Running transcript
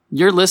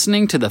You're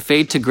listening to the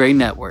Fade to Gray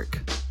Network.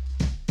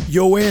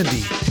 Yo,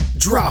 Andy,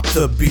 drop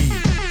the beat.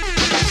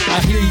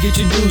 I hear you get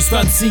your news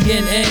from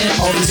CNN.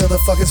 All these other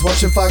fuckers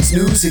watching Fox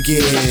News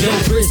again. Yo,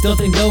 Chris, don't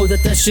they know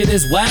that shit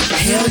is whack?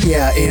 Hell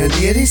yeah,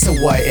 Andy, it ain't so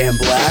white and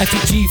black.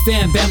 FTG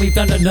fan, bam, we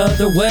found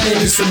another way.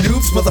 It's the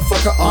noobs,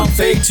 motherfucker, on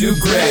Fade to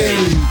Gray.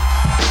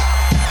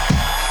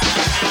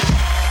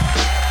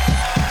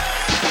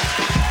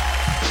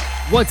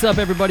 What's up,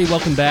 everybody?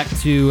 Welcome back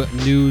to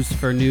News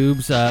for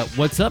Noobs.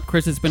 What's up,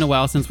 Chris? It's been a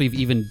while since we've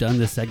even done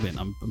this segment.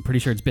 I'm pretty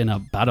sure it's been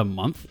about a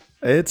month.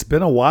 It's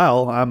been a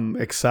while. I'm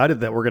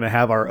excited that we're going to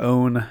have our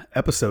own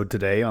episode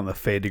today on the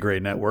Fade to Gray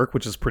Network,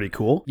 which is pretty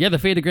cool. Yeah, the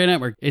Fade to Gray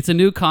Network. It's a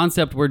new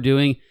concept we're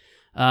doing.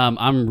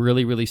 I'm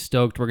really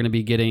stoked. We're going to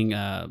be getting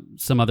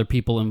some other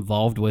people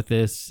involved with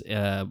this.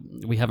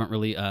 We haven't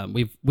really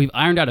we've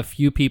ironed out a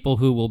few people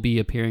who will be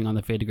appearing on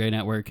the Fade to Gray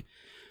Network.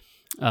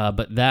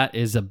 But that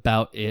is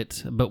about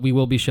it. But we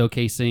will be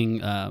showcasing,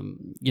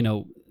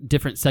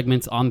 different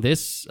segments on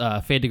this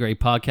Fade to Gray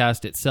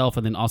podcast itself,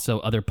 and then also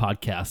other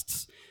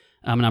podcasts.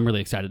 And I'm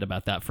really excited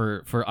about that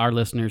for our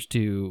listeners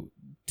to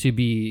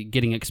be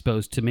getting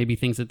exposed to maybe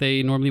things that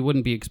they normally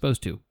wouldn't be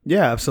exposed to.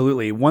 Yeah,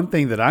 absolutely. One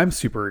thing that I'm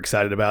super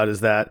excited about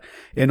is that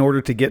in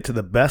order to get to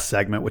the best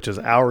segment, which is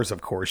ours,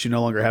 of course, you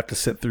no longer have to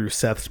sit through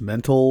Seth's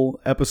mental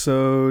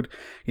episode.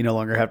 You no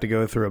longer have to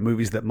go through a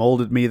movies that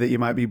molded me that you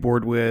might be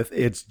bored with.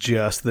 It's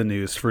just the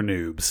News for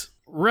Noobs.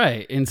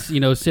 Right. And,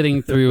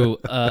 sitting through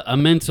a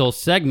mental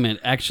segment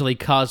actually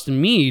caused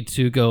me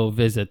to go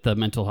visit the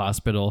mental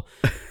hospital.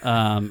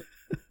 And,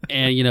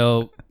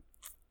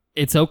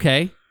 it's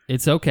okay.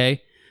 It's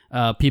okay.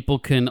 People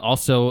can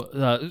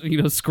also,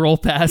 scroll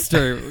past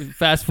or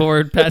fast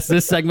forward past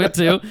this segment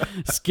too.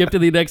 Skip to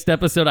the next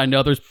episode. I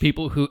know there's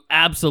people who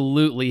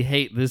absolutely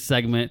hate this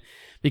segment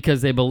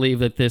because they believe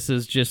that this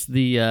is just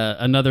the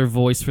another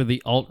voice for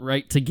the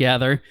alt-right to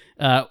gather.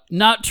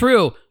 Not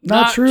true.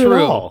 Not true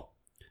at all.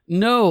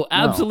 No,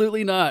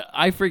 absolutely not.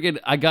 I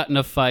got in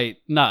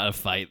not a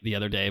fight the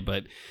other day,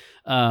 but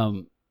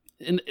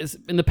in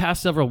the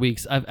past several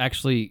weeks, I've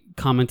actually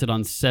commented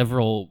on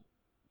several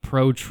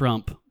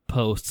pro-Trump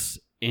posts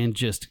and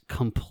just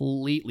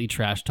completely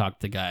trash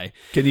talked the guy.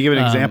 Can you give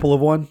an example of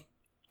one?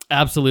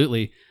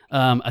 Absolutely.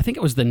 I think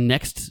it was the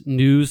Next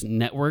News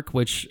Network,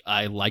 which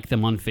I like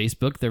them on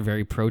Facebook. They're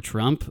very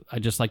pro-Trump. I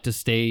just like to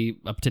stay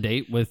up to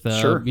date with,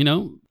 sure.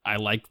 I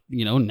like,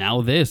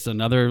 Now This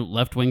and other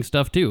left-wing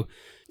stuff too.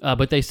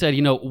 But they said,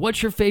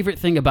 what's your favorite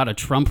thing about a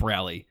Trump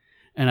rally?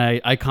 And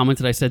I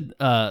commented, I said,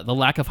 the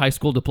lack of high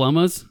school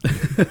diplomas.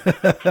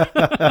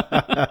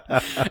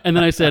 And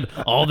then I said,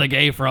 all the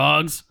gay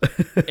frogs.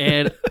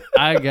 And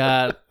I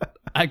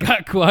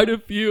got quite a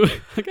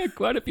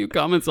few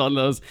comments on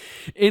those.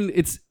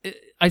 And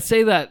I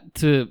say that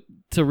to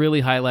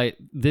really highlight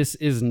this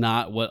is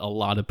not what a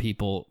lot of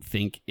people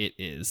think it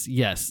is.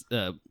 Yes,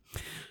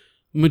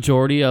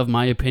 majority of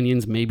my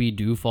opinions maybe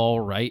do fall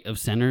right of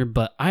center,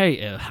 but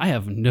I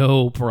have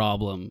no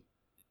problem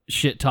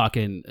shit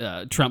talking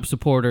Trump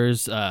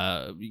supporters,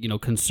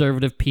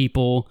 conservative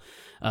people,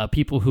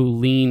 people who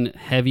lean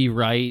heavy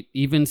right,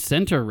 even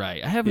center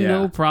right. I have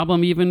no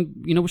problem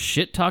even,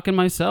 shit talking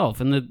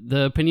myself and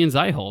the opinions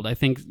I hold. I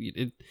think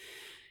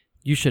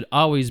you should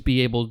always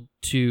be able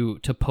to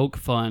poke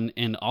fun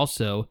and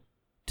also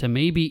to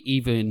maybe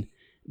even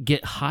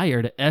get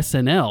hired at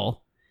SNL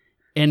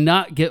and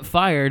not get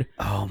fired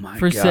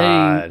for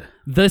saying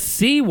the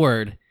C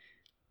word.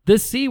 The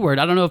C word.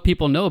 I don't know if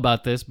people know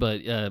about this,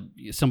 but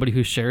somebody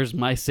who shares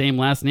my same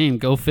last name,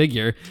 go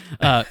figure,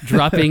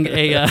 dropping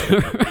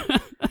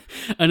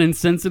an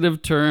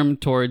insensitive term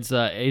towards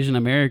Asian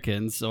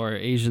Americans or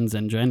Asians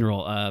in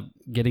general,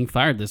 getting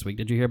fired this week.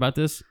 Did you hear about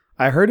this?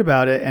 I heard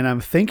about it, and I'm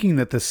thinking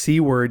that the C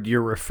word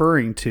you're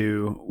referring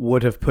to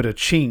would have put a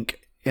chink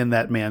in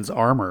that man's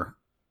armor.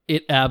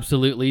 It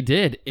absolutely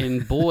did.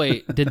 And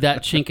boy, did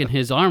that chink in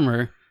his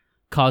armor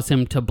cause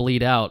him to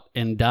bleed out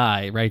and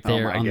die right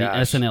there on the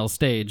SNL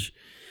stage.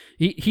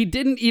 He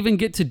didn't even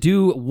get to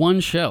do one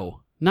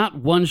show. Not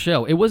one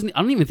show. It wasn't.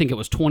 I don't even think it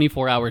was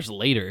 24 hours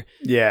later.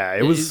 Yeah,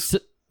 it was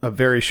a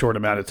very short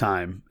amount of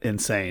time.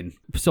 Insane.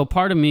 So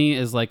part of me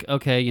is like,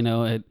 okay,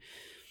 a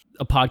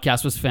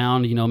podcast was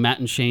found, Matt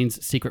and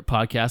Shane's Secret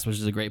Podcast, which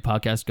is a great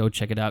podcast. Go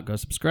check it out. Go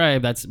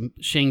subscribe. That's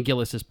Shane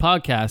Gillis's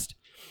podcast.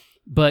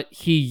 But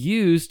he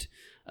used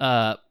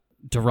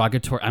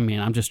derogatory. I mean,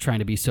 I'm just trying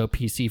to be so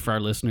PC for our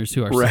listeners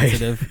who are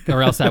sensitive,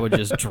 or else I would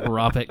just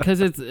drop it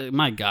because it's,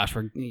 my gosh,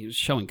 we're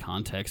showing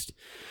context.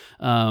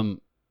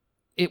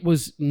 It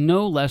was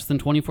no less than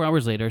 24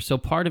 hours later. So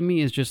part of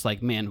me is just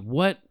like, man,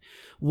 what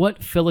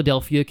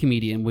Philadelphia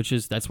comedian,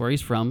 that's where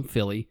he's from,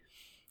 Philly.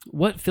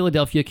 What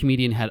Philadelphia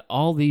comedian had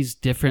all these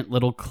different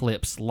little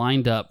clips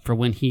lined up for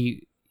when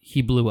he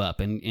blew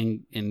up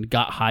and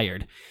got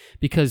hired?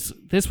 Because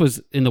this was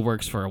in the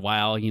works for a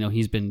while.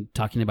 He's been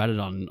talking about it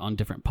on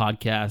different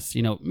podcasts.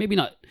 Maybe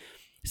not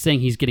saying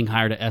he's getting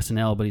hired at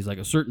SNL, but he's like,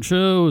 a certain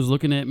show is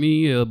looking at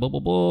me, blah, blah,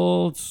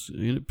 blah.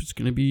 It's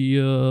gonna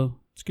be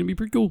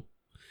pretty cool.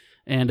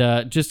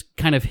 And just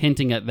kind of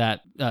hinting at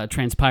that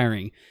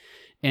transpiring.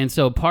 And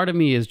so part of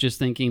me is just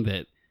thinking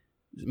that,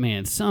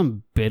 man,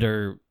 some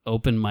bitter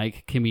open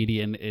mic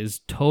comedian is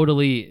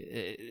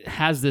totally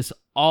has this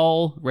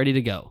all ready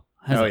to go.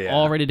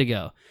 All ready to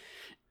go.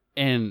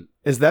 And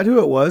is that who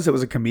it was? It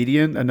was a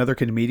comedian, another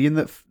comedian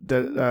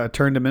that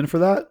turned him in for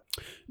that?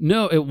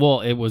 No,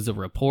 it was a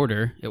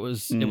reporter. It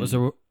was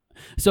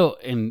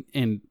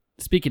and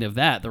speaking of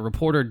that, the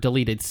reporter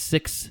deleted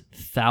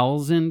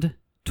 6,000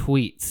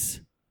 tweets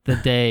the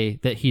day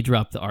that he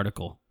dropped the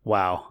article.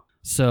 Wow.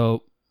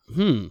 So,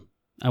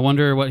 I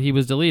wonder what he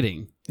was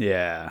deleting.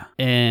 Yeah.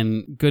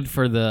 And good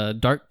for the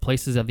dark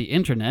places of the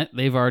internet.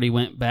 They've already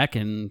went back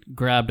and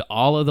grabbed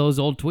all of those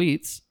old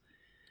tweets.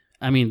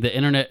 I mean, the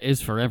internet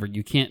is forever.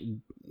 You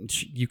can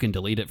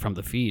delete it from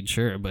the feed,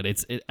 sure, but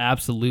it's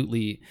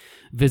absolutely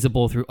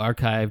visible through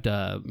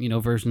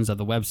archived, versions of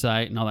the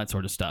website and all that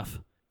sort of stuff.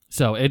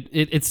 So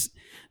it's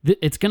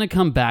going to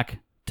come back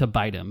to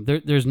bite him.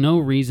 There's no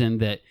reason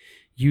that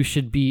you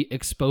should be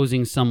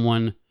exposing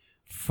someone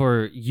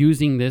for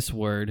using this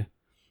word,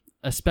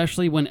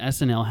 especially when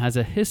SNL has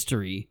a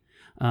history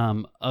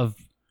of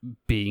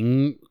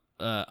being,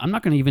 I'm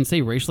not going to even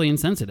say racially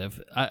insensitive.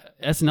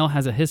 SNL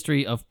has a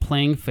history of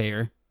playing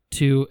fair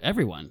to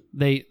everyone.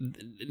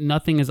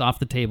 Nothing is off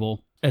the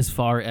table as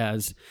far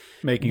as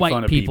making white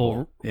fun of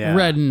people, yeah.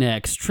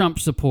 rednecks, Trump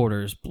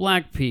supporters,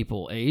 black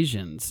people,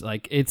 Asians.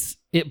 Like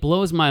it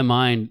blows my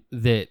mind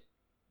that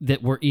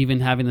we're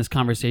even having this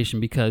conversation,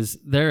 because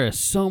there are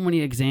so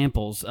many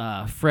examples.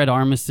 Fred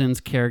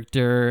Armisen's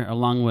character,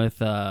 along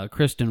with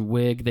Kristen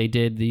Wiig, they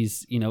did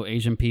these,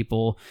 Asian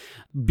people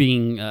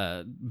being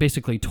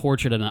basically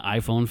tortured in an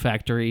iPhone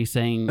factory,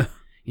 saying,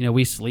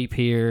 we sleep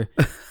here,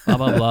 blah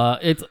blah blah.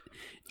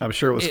 I'm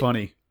sure it was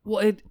funny.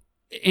 Well,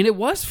 it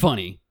was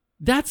funny.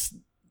 That's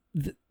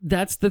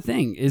the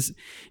thing is.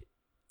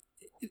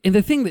 And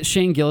the thing that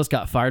Shane Gillis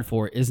got fired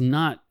for is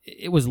not,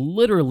 it was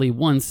literally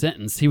one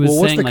sentence. He was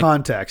what's saying, the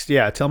context?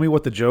 Yeah, tell me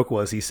what the joke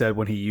was he said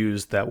when he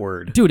used that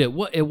word. Dude,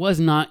 it was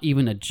not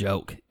even a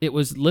joke. It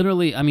was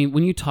literally, I mean,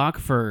 when you talk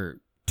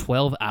for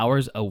 12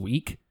 hours a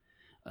week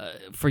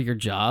for your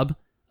job,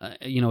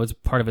 it's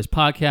part of his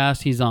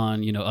podcast. He's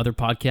on, other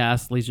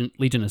podcasts,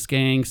 Legion of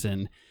Skanks,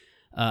 and,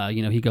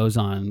 he goes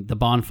on The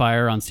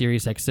Bonfire on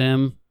Sirius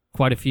XM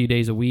quite a few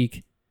days a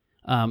week.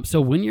 So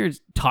when you're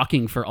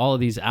talking for all of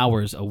these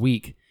hours a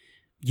week,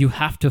 you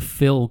have to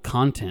fill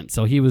content.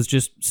 So he was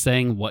just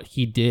saying what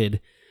he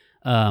did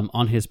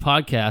on his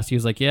podcast. He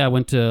was like, "Yeah, I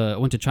went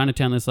to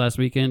Chinatown this last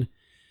weekend,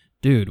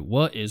 dude.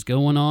 What is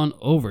going on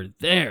over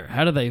there?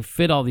 How do they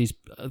fit all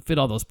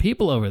those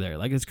people over there?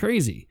 Like, it's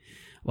crazy."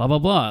 Blah blah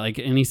blah. Like,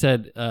 and he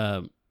said,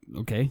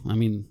 "Okay, I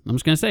mean, I'm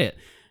just gonna say it.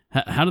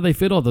 How do they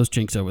fit all those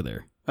chinks over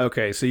there?"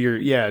 Okay, so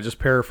you're just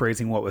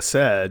paraphrasing what was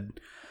said.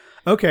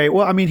 Okay,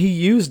 well, I mean, he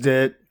used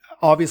it.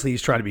 Obviously,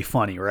 he's trying to be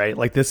funny, right?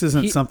 Like, this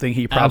isn't something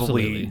he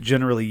probably absolutely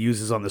generally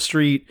uses on the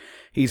street.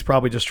 He's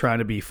probably just trying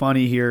to be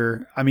funny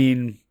here. I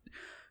mean,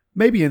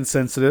 maybe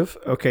insensitive,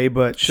 okay,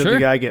 but should Sure. the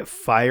guy get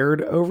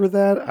fired over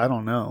that? I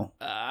don't know.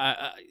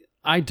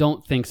 I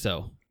don't think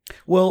so.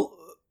 Well,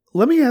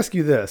 let me ask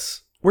you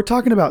this. We're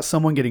talking about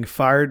someone getting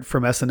fired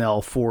from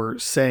SNL for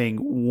saying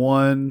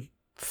one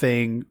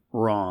thing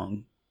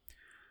wrong.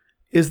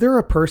 Is there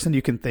a person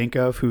you can think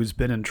of who's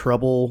been in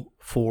trouble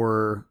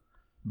for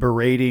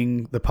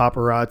berating the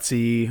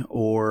paparazzi,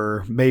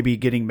 or maybe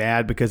getting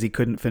mad because he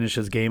couldn't finish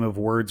his game of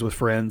words with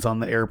friends on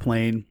the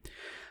airplane?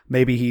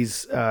 Maybe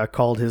he's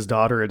called his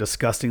daughter a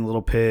disgusting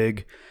little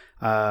pig.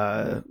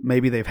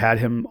 Maybe they've had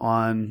him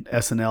on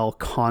SNL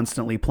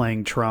constantly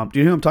playing Trump. Do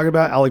you know who I'm talking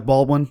about? Alec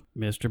Baldwin?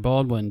 Mr.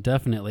 Baldwin,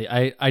 definitely.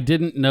 I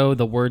didn't know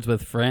the words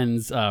with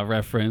friends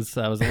reference.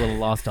 I was a little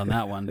lost on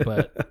that one,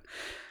 but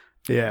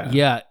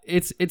yeah,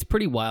 it's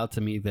pretty wild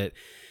to me that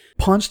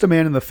punched a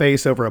man in the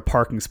face over a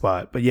parking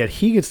spot, but yet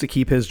he gets to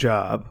keep his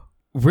job.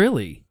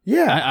 Really?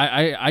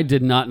 Yeah. I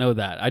did not know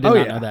that. I did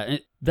not know that.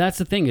 And that's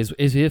the thing is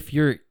if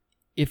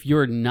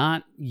you're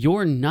not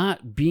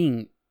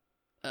being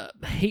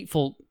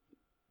hateful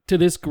to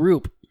this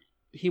group.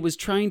 He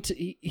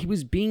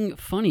was being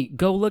funny.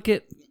 Go look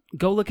at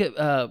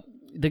the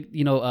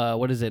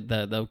what is it?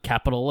 The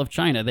capital of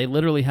China. They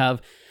literally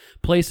have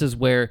places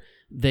where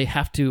they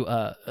have to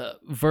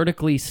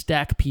vertically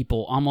stack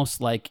people, almost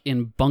like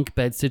in bunk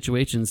bed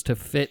situations, to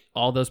fit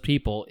all those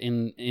people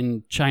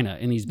in China,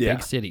 in these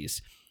big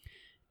cities.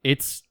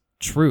 It's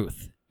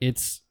truth.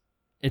 It's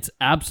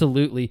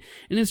absolutely,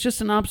 and it's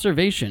just an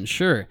observation.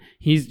 Sure,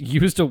 he's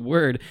used a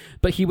word,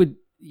 but he would,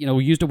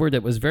 used a word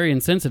that was very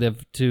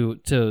insensitive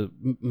to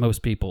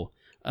most people.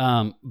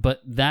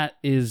 But that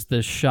is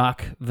the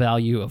shock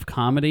value of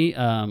comedy.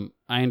 I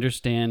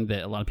understand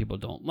that a lot of people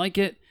don't like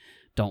it,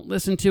 don't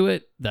listen to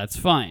it. That's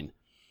fine.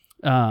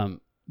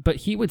 But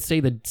he would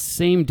say the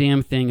same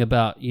damn thing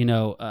about,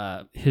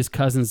 his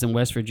cousins in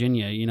West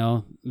Virginia,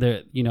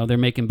 they're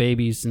making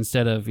babies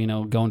instead of,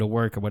 going to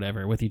work or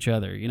whatever with each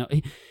other.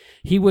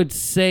 He would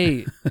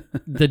say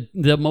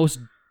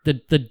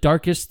the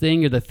darkest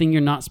thing, or the thing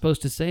you're not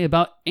supposed to say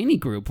about any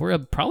group, or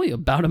probably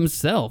about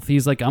himself.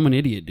 He's like, I'm an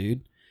idiot,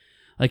 dude.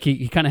 Like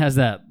he kind of has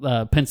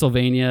that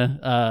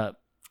Pennsylvania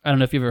I don't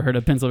know if you've ever heard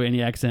a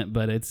Pennsylvania accent,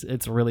 but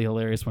it's really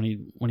hilarious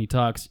when he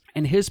talks.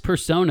 And his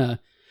persona,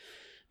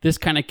 this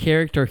kind of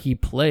character he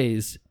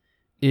plays,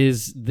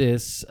 is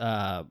this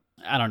I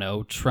don't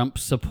know, Trump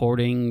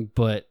supporting,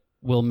 but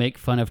will make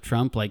fun of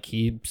Trump. Like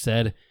he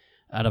said,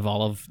 out of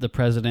all of the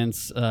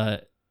presidents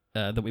that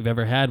we've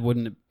ever had,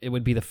 it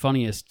would be the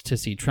funniest to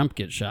see Trump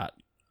get shot.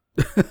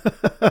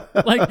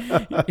 Like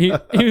he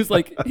was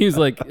like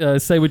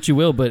say what you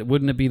will, but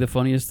wouldn't it be the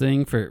funniest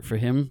thing for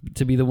him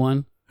to be the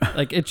one?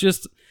 Like it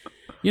just,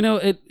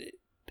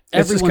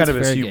 it's just kind of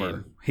his humor.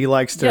 Game. He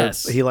likes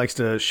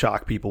to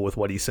shock people with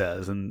what he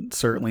says, and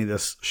certainly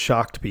this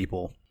shocked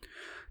people.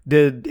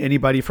 Did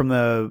anybody from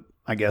the,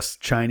 I guess,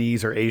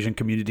 Chinese or Asian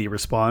community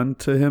respond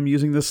to him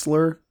using this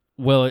slur?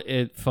 Well,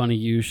 it's funny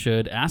you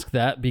should ask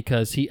that,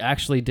 because he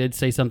actually did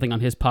say something on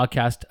his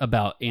podcast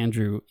about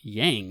Andrew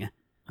Yang.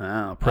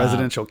 Oh,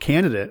 presidential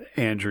candidate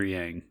Andrew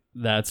Yang.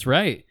 That's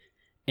right.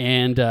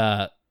 And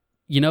the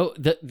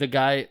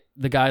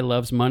guy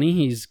loves money.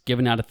 He's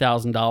given out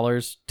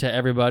 $1,000 to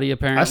everybody,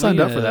 apparently. I signed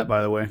up for that,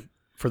 by the way,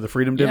 for the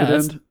freedom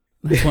dividend.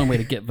 That's one way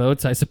to get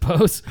votes, I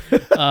suppose.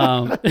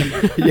 Yeah,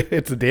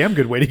 it's a damn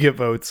good way to get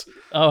votes.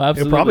 Oh,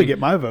 absolutely. It'll probably get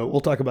my vote. We'll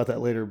talk about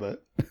that later,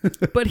 but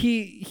but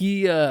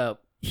he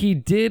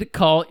did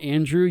call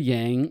Andrew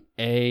Yang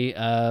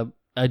a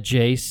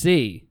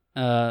JC.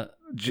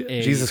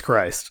 Jesus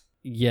Christ.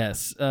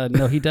 Yes.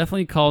 No, he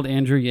definitely called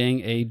Andrew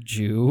Yang a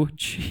Jew.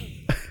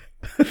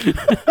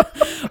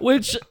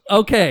 Which,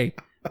 okay.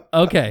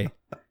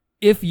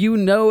 If you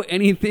know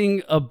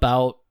anything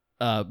about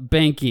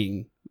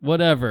banking,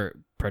 whatever,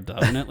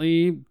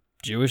 predominantly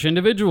Jewish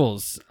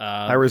individuals.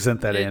 I resent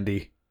that,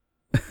 Andy.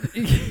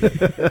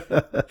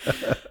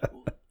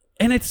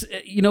 And it's,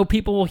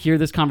 people will hear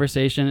this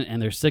conversation and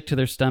they're sick to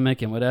their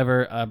stomach and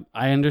whatever.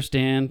 I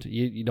understand.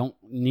 You don't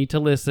need to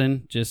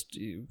listen. Just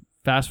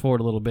fast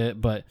forward a little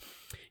bit. But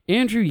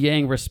Andrew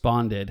Yang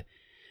responded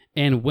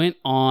and went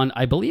on,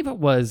 I believe it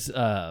was,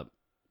 I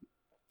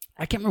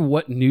can't remember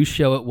what news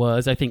show it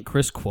was. I think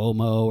Chris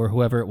Cuomo or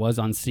whoever it was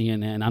on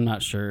CNN. I'm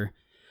not sure.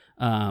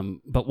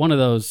 But one of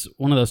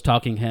those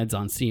talking heads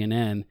on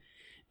CNN,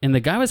 and the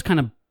guy was kind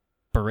of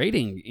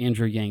berating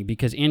Andrew Yang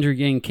because Andrew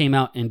Yang came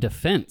out in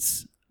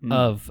defense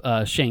of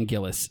Shane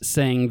Gillis,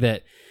 saying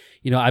that,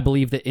 I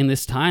believe that in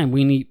this time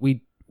we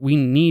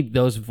need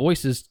those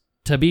voices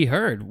to be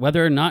heard,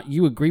 whether or not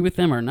you agree with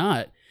them or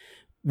not.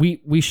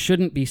 We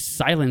shouldn't be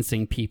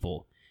silencing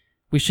people.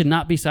 We should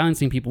not be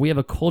silencing people. We have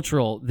a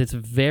cultural that's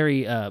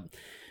very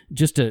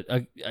just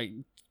to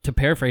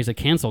paraphrase, a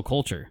cancel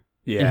culture.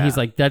 Yeah. And he's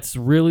like, that's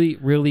really,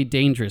 really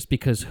dangerous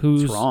because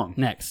who's wrong?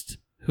 Next?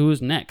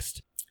 Who's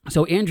next?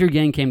 So Andrew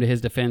Yang came to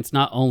his defense,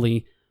 not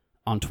only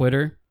on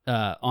Twitter,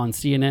 on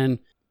CNN,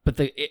 but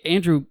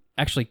Andrew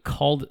actually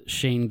called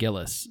Shane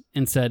Gillis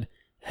and said,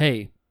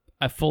 hey,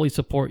 I fully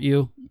support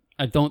you.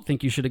 I don't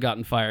think you should have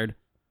gotten fired.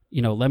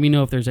 Let me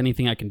know if there's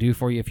anything I can do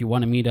for you. If you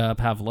want to meet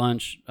up, have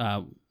lunch,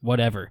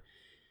 whatever.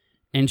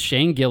 And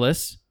Shane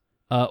Gillis,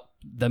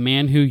 the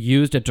man who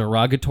used a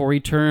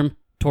derogatory term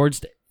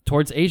towards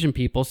Asian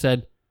people,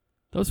 said,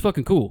 that was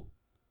fucking cool.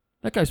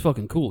 That guy's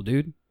fucking cool,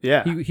 dude.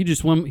 Yeah. He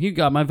just won. He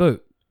got my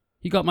vote.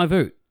 He got my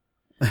vote.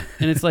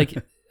 And it's like,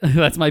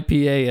 that's my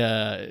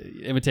PA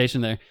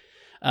imitation there.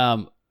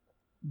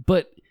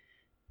 But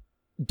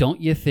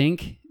don't you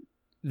think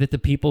that the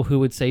people who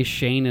would say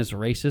Shane is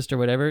racist or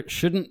whatever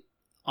shouldn't,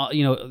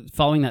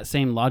 following that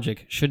same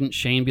logic, shouldn't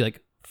Shane be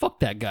like,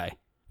 fuck that guy.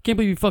 Can't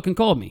believe you fucking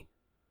called me.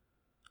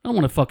 I don't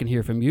want to fucking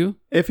hear from you.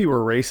 If he were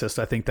racist,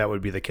 I think that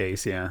would be the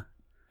case, yeah.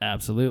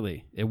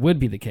 Absolutely. It would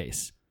be the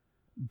case.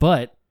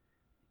 But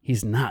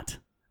he's not.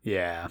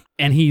 Yeah.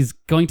 And he's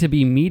going to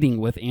be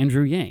meeting with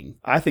Andrew Yang.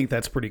 I think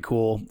that's pretty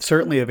cool.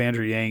 Certainly of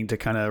Andrew Yang to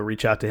kind of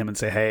reach out to him and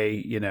say,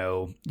 hey,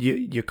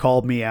 you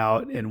called me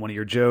out in one of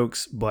your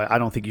jokes, but I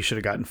don't think you should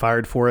have gotten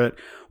fired for it.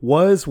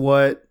 Was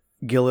what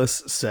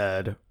Gillis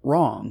said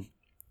wrong?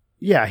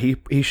 Yeah, he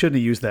shouldn't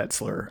have used that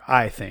slur,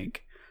 I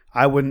think.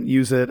 I wouldn't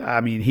use it.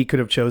 I mean, he could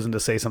have chosen to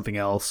say something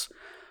else.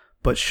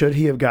 But should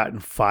he have gotten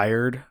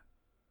fired?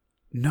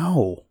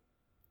 No.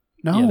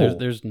 Yeah,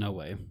 there's no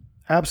way.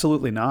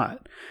 Absolutely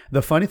not.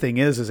 The funny thing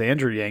is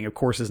Andrew Yang, of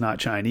course, is not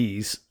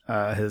Chinese.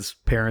 His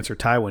parents are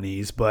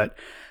Taiwanese. But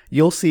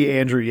you'll see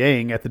Andrew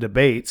Yang at the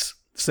debates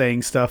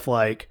saying stuff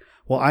like,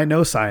 well, I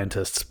know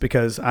scientists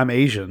because I'm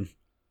Asian.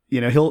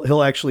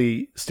 He'll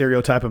actually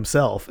stereotype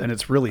himself, and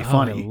it's really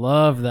funny. I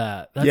love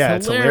that.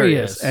 That's It's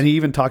hilarious. And he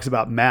even talks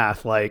about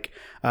math. Like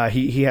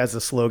he has the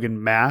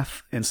slogan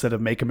 "Math" instead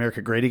of "Make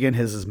America Great Again."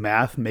 His is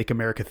 "Math, Make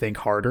America Think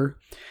Harder."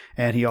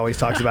 And he always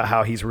talks about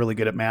how he's really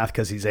good at math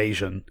because he's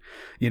Asian.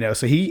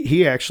 So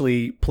he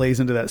actually plays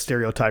into that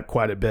stereotype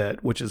quite a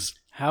bit, which is.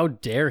 How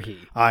dare he?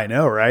 I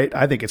know, right?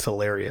 I think it's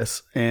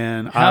hilarious.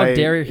 And how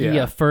dare he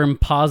affirm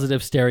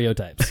positive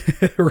stereotypes?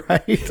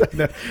 Right?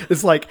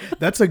 It's like,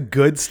 that's a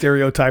good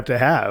stereotype to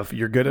have.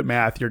 You're good at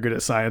math, you're good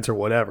at science or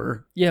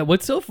whatever. Yeah,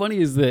 what's so funny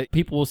is that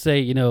people will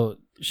say,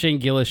 Shane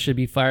Gillis should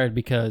be fired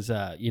because,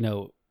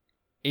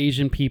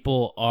 Asian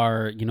people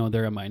are,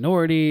 they're a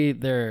minority,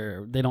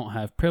 they don't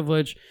have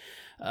privilege.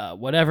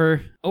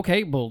 whatever.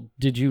 Okay, well,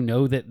 did you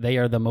know that they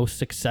are the most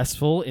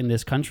successful in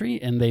this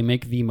country and they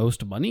make the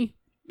most money?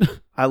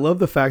 I love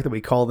the fact that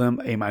we call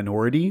them a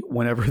minority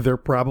whenever they're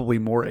probably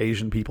more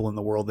Asian people in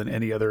the world than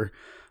any other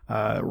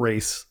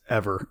race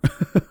ever.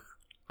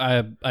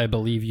 I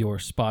believe you're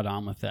spot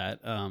on with that.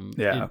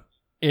 Yeah.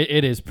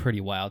 It is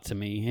pretty wild to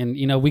me.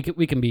 And, we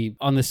can be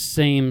on the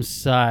same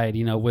side,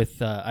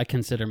 with, I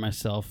consider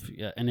myself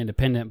an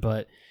independent,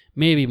 but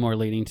maybe more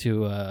leaning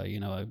to,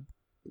 a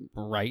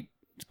right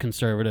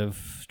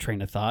conservative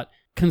train of thought.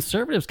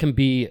 Conservatives can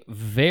be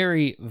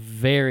very,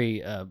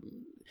 very,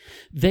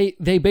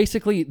 they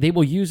basically, they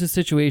will use a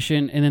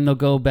situation and then they'll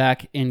go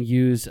back and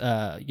use,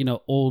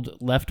 old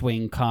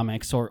left-wing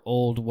comics or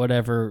old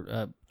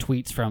whatever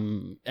tweets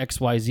from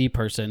XYZ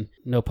person,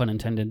 no pun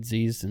intended,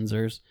 Z's and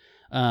Zers.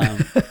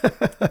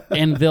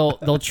 And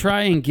they'll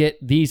try and get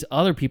these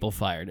other people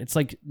fired. It's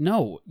like,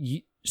 no,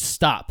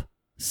 stop.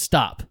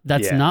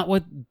 That's not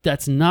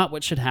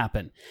what should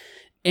happen.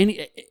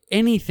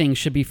 Anything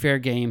should be fair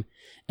game,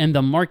 and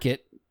the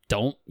market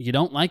you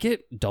don't like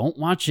it, don't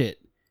watch it.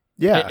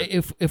 Yeah.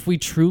 If we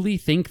truly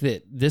think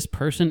that this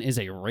person is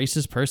a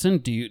racist person,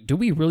 do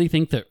we really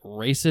think that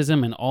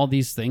racism and all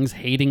these things,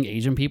 hating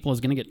Asian people,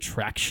 is going to get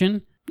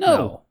traction?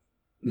 No.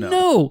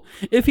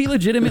 If he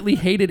legitimately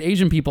hated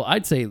Asian people,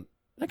 I'd say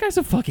that guy's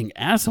a fucking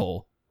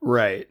asshole.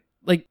 Right.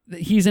 Like,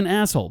 he's an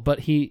asshole,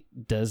 but he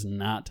does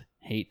not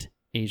hate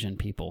Asian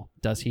people.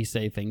 Does he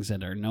say things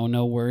that are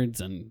no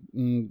words and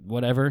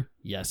whatever?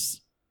 Yes.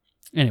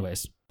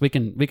 Anyways, we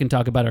can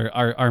talk about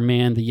our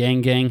man, the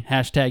Yang Gang,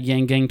 hashtag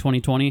Yang Gang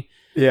 2020.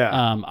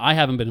 Yeah. I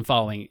haven't been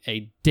following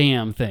a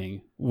damn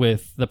thing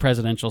with the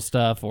presidential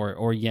stuff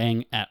or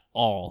Yang at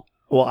all.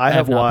 Well, I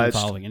have not watched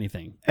been following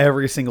anything.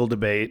 Every single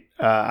debate.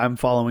 I'm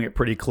following it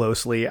pretty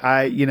closely.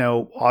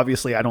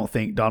 Obviously I don't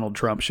think Donald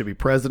Trump should be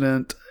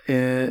president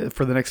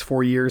for the next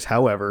 4 years.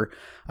 However,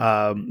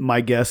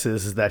 my guess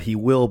is that he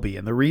will be.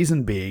 And the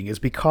reason being is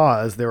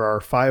because there are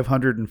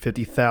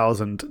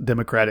 550,000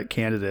 Democratic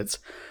candidates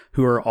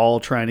who are all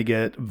trying to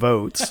get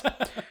votes.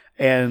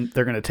 And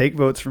they're going to take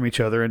votes from each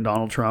other. And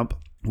Donald Trump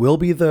will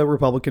be the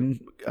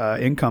Republican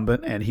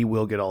incumbent, and he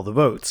will get all the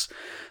votes.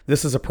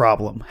 This is a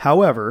problem.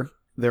 However,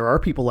 there are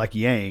people like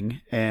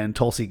Yang and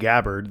Tulsi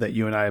Gabbard that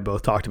you and I have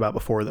both talked about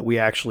before that we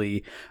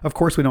actually, of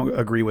course, we don't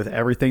agree with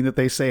everything that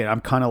they say. And I'm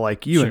kind of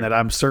like you in that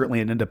I'm certainly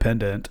an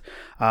independent.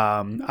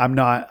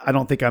 I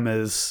don't think I'm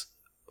as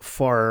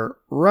far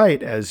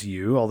right as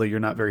you, although you're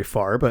not very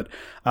far. But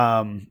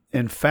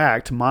in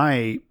fact,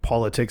 my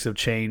politics have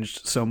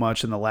changed so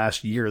much in the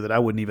last year that I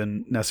wouldn't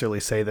even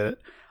necessarily say that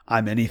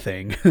I'm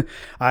anything.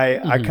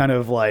 I kind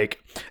of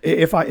like,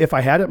 if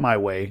I had it my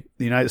way,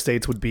 the United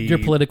States would be... You're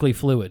politically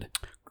fluid.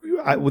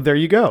 Well, there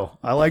you go.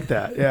 I like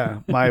that. Yeah.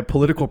 My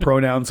political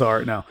pronouns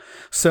are now.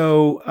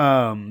 So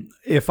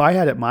if I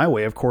had it my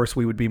way, of course,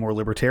 we would be more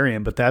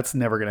libertarian, but that's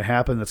never going to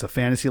happen. That's a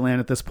fantasy land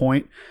at this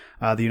point.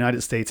 The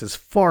United States is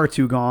far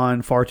too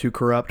gone, far too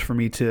corrupt for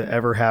me to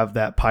ever have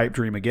that pipe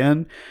dream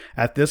again.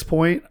 At this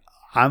point,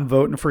 I'm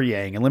voting for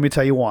Yang. And let me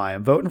tell you why.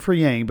 I'm voting for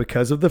Yang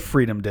because of the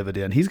freedom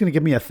dividend. He's going to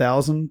give me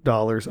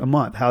 $1,000 a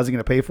month. How's he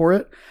going to pay for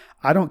it?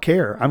 I don't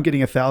care. I'm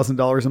getting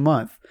 $1,000 a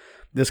month.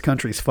 This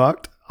country's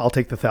fucked. I'll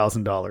take the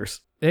 $1,000.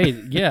 Hey,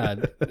 yeah,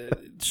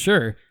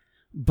 sure.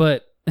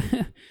 But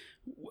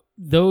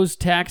those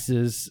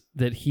taxes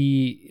that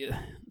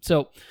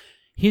so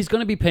he's going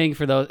to be paying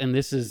for those. And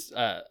this is,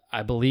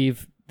 I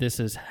believe this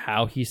is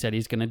how he said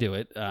he's going to do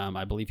it.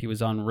 I believe he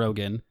was on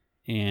Rogan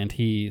and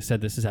he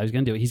said this is how he's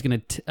going to do it. He's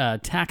going to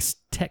tax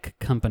tech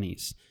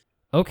companies.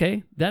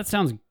 Okay. That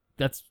sounds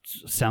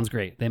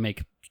great. They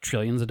make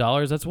trillions of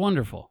dollars. That's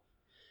wonderful.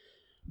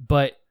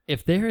 But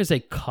if there is a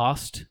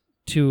cost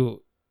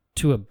to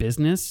a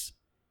business,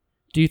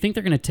 do you think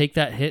they're going to take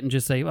that hit and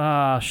just say,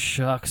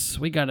 shucks,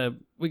 we gotta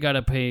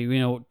pay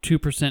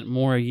 2%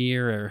 more a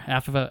year or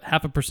half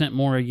a percent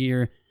more a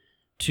year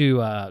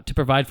to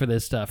provide for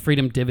this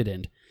freedom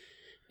dividend?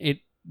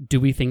 Do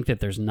we think that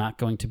there's not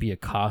going to be a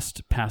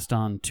cost passed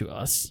on to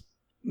us?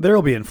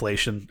 There'll be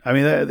inflation. I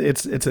mean,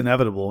 it's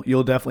inevitable.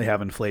 You'll definitely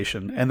have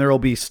inflation, and there'll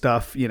be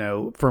stuff,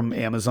 from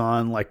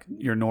Amazon, like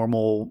your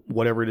normal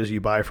whatever it is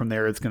you buy from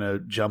there. It's going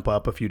to jump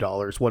up a few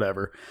dollars,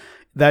 whatever.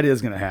 That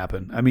is going to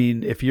happen. I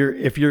mean, if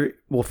you're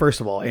well, first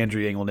of all, Andrew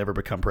Yang will never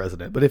become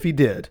president, but if he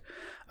did,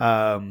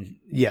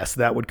 yes,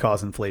 that would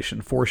cause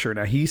inflation for sure.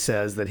 Now he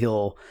says that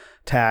he'll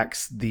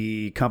tax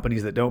the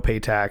companies that don't pay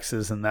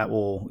taxes, and that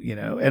will,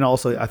 and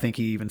also I think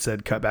he even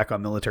said cut back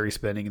on military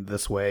spending in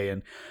this way.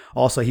 And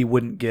also he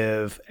wouldn't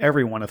give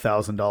everyone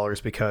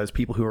 $1,000 because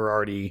people who are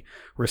already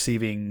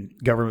receiving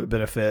government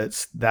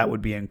benefits, that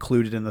would be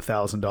included in the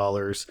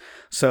 $1,000.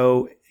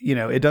 So,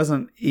 it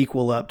doesn't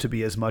equal up to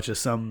be as much as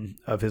some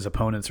of his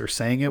opponents are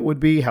saying it would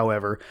be.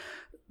 However,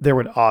 there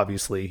would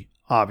obviously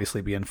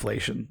be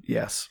inflation.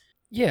 Yes.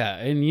 Yeah.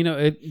 And,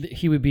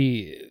 he would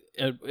be,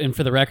 and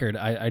for the record,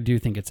 I do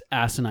think it's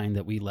asinine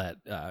that we let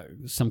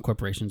some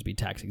corporations be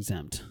tax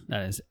exempt.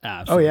 That is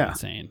absolutely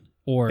insane.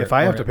 Or if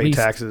I have to pay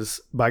taxes,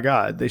 by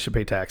God, they should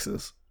pay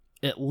taxes.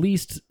 At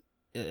least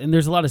and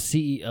there's a lot of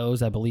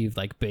CEOs, I believe,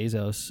 like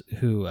Bezos,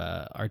 who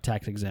are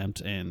tax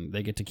exempt and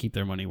they get to keep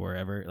their money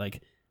wherever.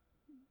 Like,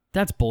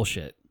 that's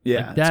bullshit.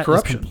 Yeah, like, that it's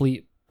corruption. is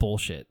complete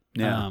bullshit.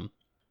 Yeah.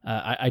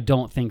 I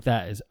don't think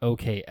that is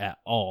okay at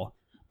all.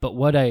 But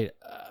what I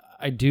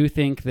do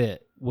think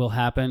that will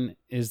happen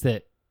is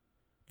that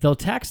they'll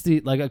tax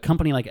a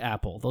company like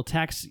Apple. They'll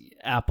tax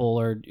Apple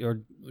or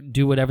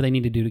do whatever they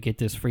need to do to get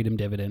this freedom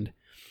dividend.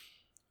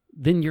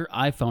 Then your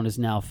iPhone is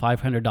now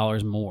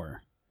 $500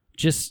 more,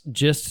 just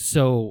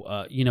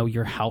so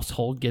your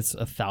household gets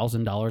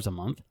 $1,000 a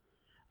month.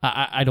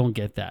 I don't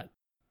get that.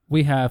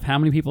 We have how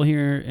many people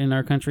here in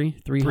our country?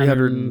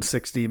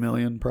 360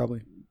 million,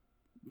 probably.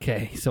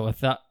 Okay, so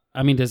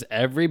does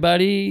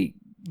everybody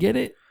get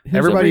it? Who's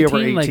Everybody over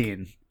 18?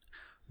 18.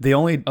 The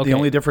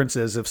only difference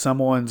is if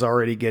someone's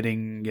already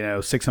getting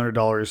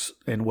 $600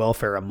 in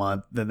welfare a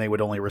month, then they would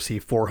only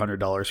receive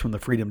 $400 from the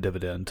freedom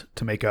dividend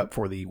to make up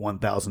for the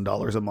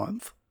 $1,000 a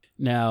month.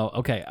 Now,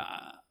 okay,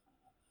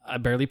 I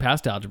barely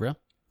passed algebra,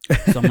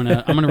 so I'm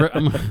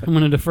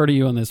gonna defer to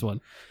you on this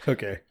one.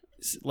 Okay.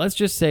 Let's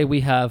just say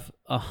we have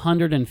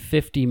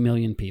 150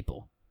 million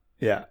people,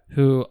 Yeah.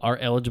 who are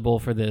eligible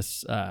for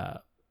this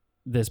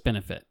this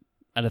benefit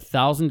at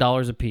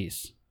 $1,000 a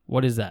piece.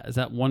 What is that? Is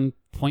that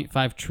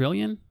 1.5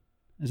 trillion?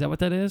 Is that what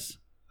that is?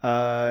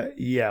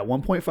 Yeah,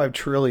 1.5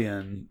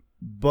 trillion,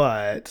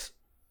 but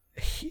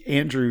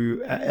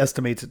Andrew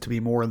estimates it to be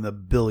more in the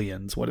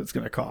billions what it's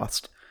going to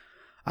cost.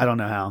 I don't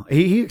know how.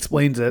 He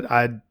explains it.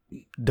 I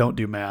don't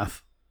do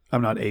math.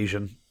 I'm not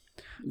Asian.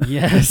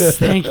 Yes,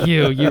 thank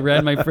you. You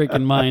read my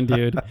freaking mind,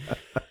 dude.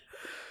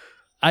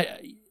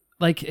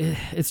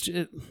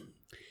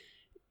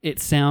 It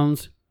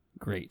sounds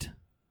great.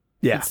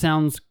 Yeah. It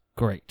sounds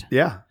great.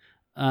 Yeah.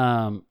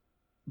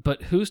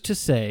 But who's to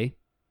say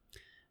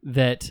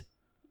that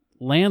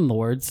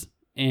landlords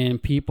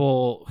and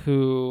people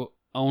who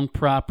own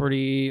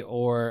property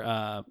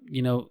or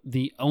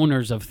the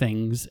owners of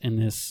things in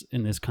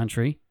this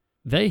country,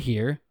 they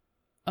hear,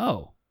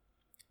 oh,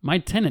 my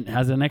tenant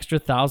has an extra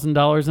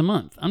 $1,000 a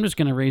month. I'm just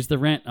going to raise the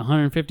rent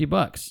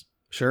 $150.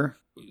 Sure.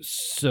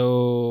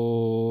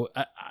 So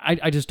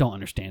I just don't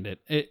understand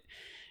it.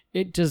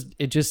 It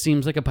just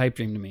seems like a pipe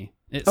dream to me.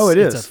 It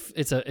is.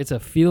 It's a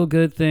feel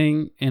good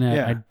thing, and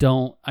I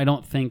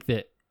don't think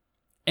that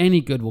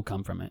any good will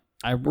come from it.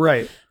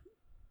 Right.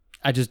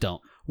 I just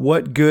don't.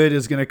 What good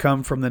is going to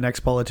come from the next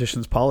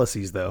politician's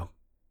policies, though?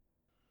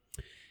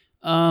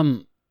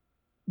 A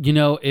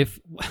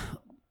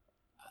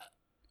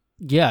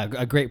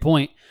great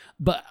point.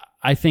 But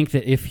I think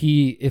that if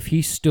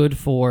he stood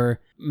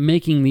for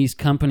making these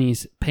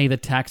companies pay the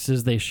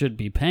taxes they should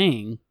be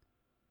paying,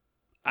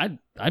 I'd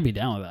be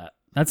down with that.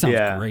 That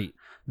sounds great.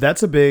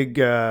 That's a big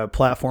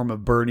platform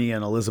of Bernie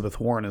and Elizabeth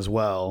Warren as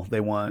well. They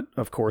want,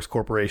 of course,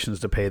 corporations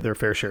to pay their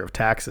fair share of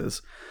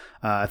taxes.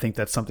 I think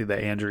that's something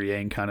that Andrew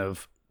Yang kind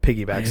of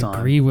piggybacks on. I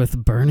agree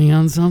with Bernie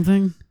on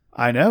something?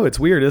 I know. It's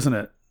weird, isn't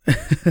it?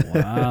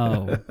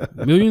 Wow.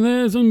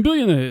 Millionaires and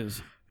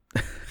billionaires.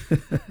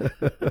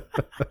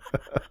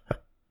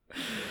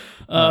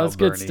 It's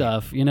good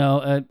stuff.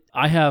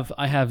 I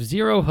have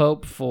zero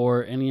hope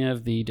for any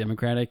of the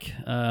Democratic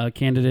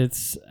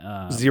candidates.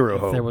 Zero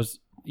hope.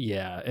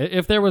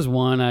 If there was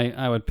one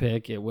I would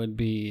pick, it would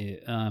be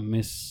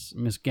Miss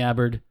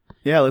Gabbard.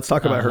 Yeah, let's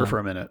talk about her for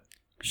a minute.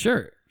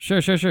 Sure.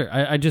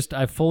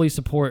 I fully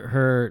support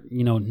her,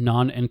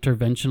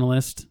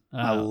 non-interventionalist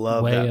I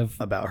love way that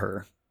about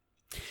her.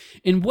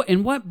 And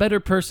what better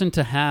person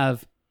to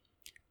have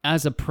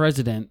as a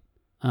president,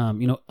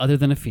 other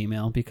than a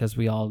female, because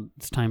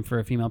it's time for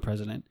a female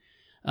president.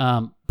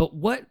 But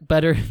what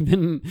better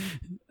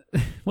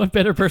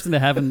person to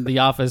have in the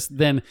office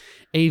than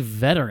a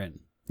veteran?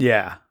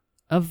 Yeah.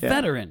 A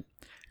veteran.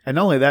 And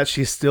not only that,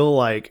 she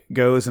still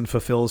goes and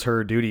fulfills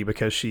her duty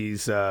because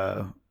she's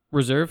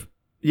reserve.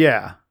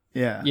 Yeah.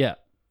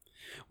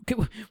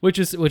 Which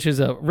is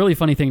a really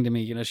funny thing to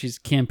me. She's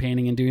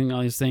campaigning and doing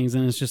all these things,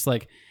 and it's just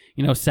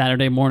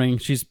Saturday morning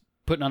she's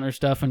putting on her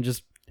stuff and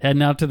just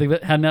heading out to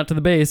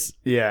the base.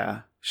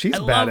 Yeah, she's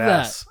badass. Love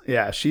that.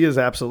 Yeah, she is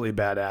absolutely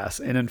badass.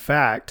 And in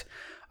fact,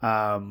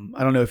 I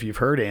don't know if you've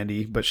heard,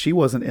 Andy, but she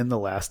wasn't in the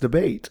last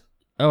debate.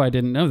 Oh, I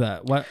didn't know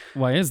that.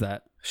 Why is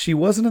that? She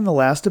wasn't in the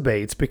last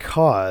debates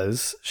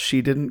because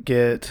she didn't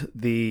get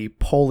the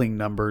polling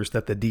numbers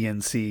that the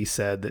DNC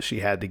said that she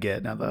had to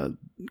get. Now, of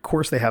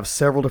course, they have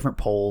several different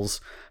polls.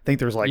 I think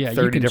there's 30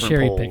 different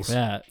cherry polls. Pick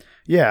that.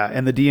 Yeah,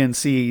 and the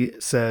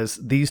DNC says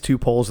these two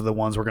polls are the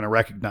ones we're going to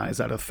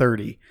recognize out of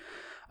 30.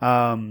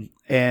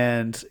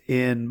 And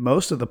in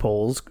most of the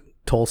polls,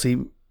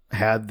 Tulsi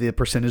had the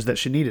percentage that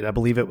she needed. I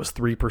believe it was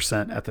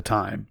 3% at the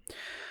time.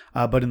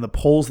 But in the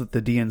polls that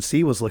the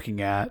DNC was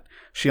looking at,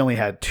 she only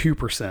had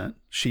 2%.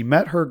 She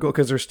met her goal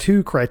because there's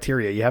two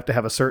criteria. You have to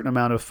have a certain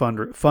amount of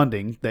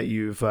funding that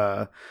you've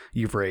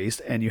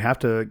raised, and you have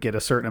to get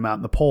a certain amount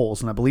in the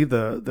polls. And I believe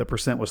the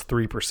percent was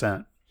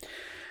 3%.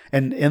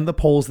 And in the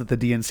polls that the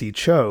DNC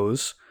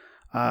chose,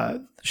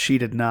 she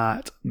did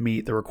not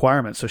meet the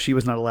requirements, so she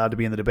was not allowed to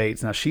be in the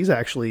debates. Now she's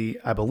actually,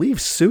 I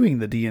believe, suing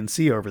the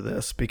DNC over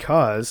this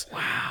because,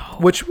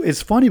 which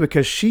is funny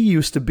because she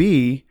used to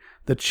be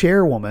the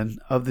chairwoman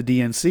of the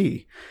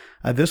DNC.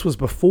 This was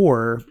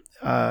before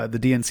the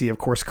DNC, of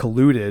course,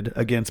 colluded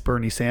against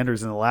Bernie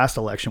Sanders in the last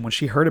election. When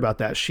she heard about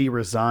that, she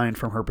resigned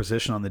from her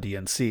position on the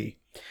DNC,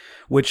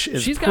 which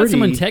is she's got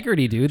some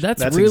integrity, dude.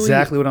 That's really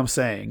exactly what I'm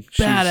saying.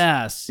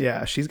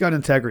 Badass. She's got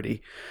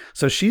integrity.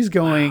 So she's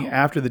going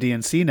after the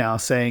DNC now,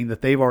 saying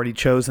that they've already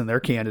chosen their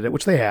candidate,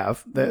 which they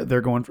have. They're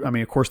going. I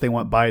mean, of course, they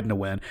want Biden to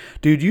win.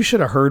 Dude, you should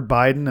have heard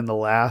Biden in the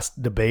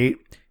last debate.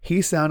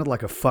 He sounded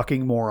like a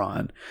fucking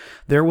moron.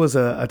 There was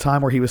a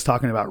time where he was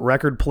talking about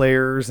record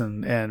players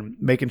and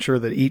making sure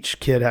that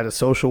each kid had a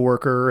social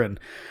worker, and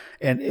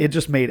it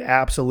just made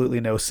absolutely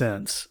no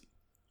sense.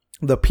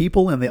 The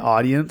people in the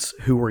audience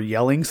who were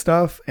yelling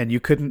stuff and you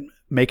couldn't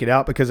make it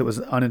out because it was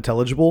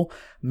unintelligible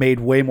made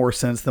way more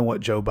sense than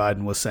what Joe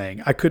Biden was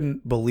saying. I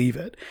couldn't believe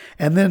it.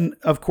 And then,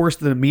 of course,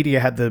 the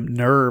media had the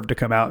nerve to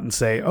come out and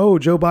say, oh,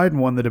 Joe Biden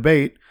won the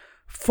debate.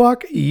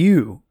 Fuck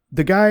you.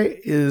 The guy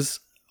is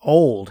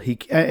old.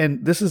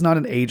 And this is not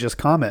an ageist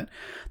comment.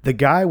 The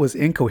guy was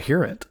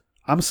incoherent.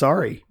 I'm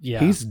sorry.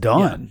 Yeah. He's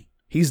done. Yeah.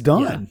 He's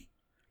done. Yeah.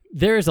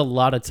 There is a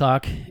lot of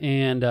talk,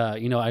 and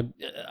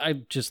I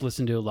just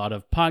listened to a lot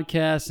of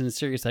podcasts and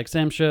Sirius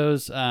XM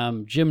shows.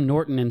 Jim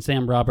Norton and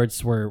Sam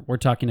Roberts were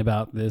talking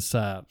about this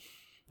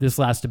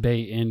last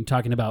debate and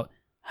talking about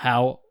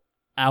how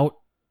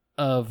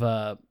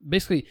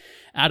basically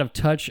out of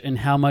touch and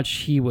how much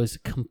he was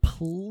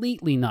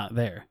completely not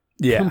there.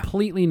 Yeah.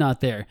 Completely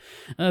not there.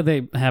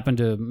 They happened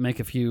to make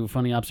a few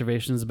funny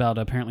observations about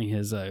apparently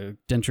his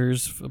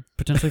dentures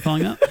potentially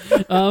falling out.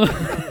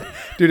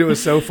 Dude, it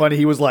was so funny.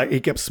 He was like, he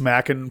kept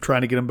smacking,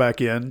 trying to get him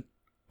back in.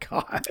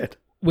 God.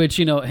 Which,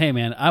 hey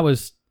man, I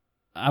was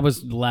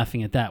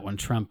laughing at that when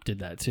Trump did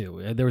that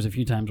too. There was a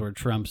few times where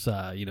Trump's,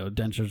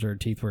 dentures or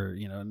teeth were,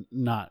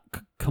 not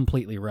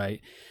completely right.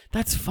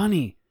 That's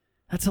funny.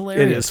 That's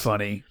hilarious. It is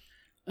funny.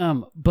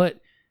 But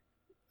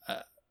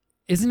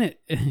isn't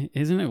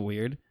it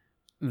weird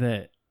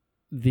that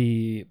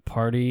the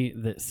party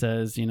that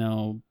says,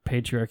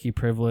 patriarchy,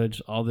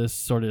 privilege, all this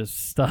sort of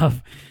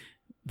stuff,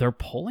 they're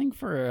polling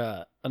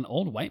for an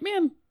old white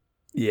man?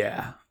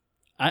 Yeah.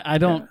 I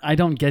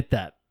don't get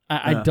that.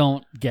 I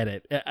don't get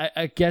it.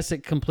 I guess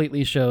it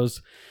completely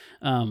shows,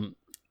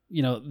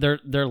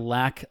 their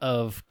lack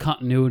of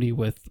continuity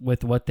with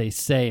what they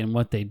say and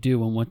what they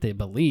do and what they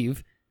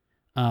believe.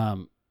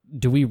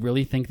 Do we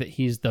really think that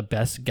he's the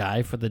best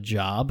guy for the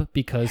job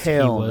because he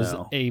was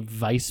a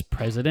vice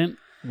president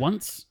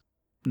once?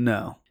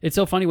 No. It's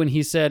so funny when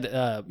he said,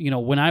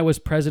 when I was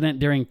president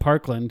during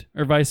Parkland,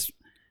 or vice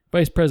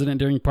president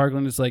during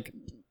Parkland, it's like,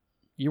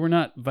 you were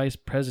not vice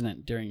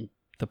president during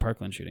the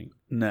Parkland shooting.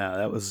 No,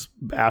 that was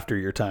after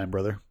your time,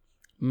 brother.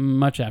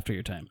 Much after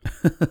your time.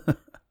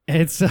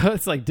 It's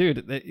like,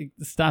 dude,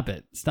 stop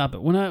it.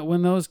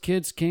 When those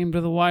kids came to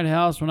the White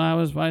House when I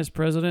was vice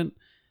president,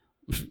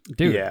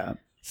 dude, yeah,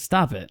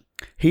 stop it.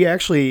 He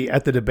actually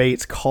at the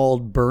debates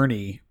called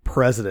Bernie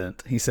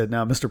president. He said,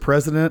 "Now, Mr.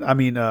 President,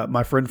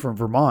 my friend from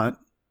Vermont,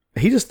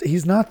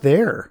 he's not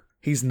there.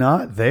 He's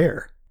not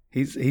there.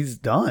 He's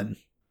done."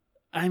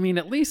 I mean,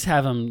 at least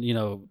have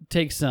him,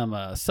 take some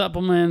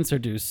supplements or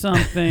do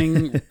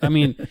something. I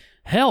mean,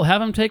 hell,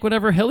 have him take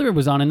whatever Hillary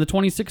was on in the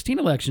 2016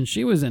 election.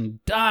 She was in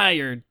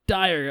dire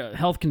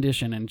health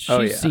condition, and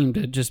she seemed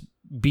to just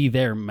be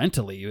there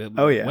mentally.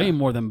 Way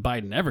more than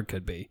Biden ever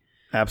could be.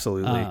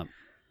 Absolutely.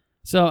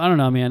 So I don't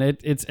know, man.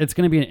 It's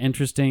going to be an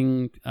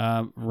interesting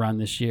run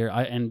this year.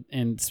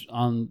 And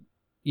on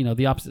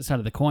the opposite side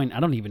of the coin, I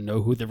don't even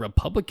know who the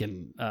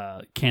Republican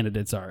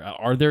candidates are.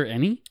 Are there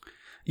any?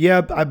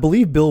 Yeah, I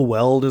believe Bill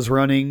Weld is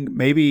running.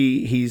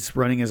 Maybe he's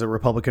running as a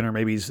Republican or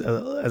maybe he's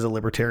as a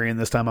Libertarian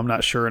this time. I'm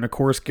not sure. And of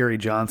course, Gary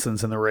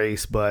Johnson's in the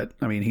race, but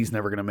I mean, he's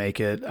never going to make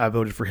it. I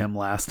voted for him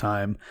last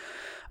time.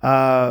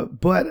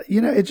 But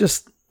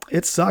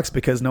it sucks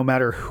because no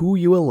matter who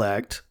you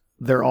elect,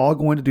 they're all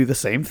going to do the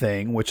same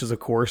thing, which is, of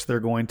course, they're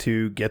going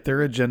to get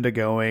their agenda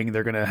going.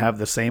 They're going to have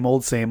the same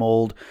old.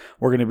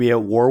 We're going to be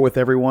at war with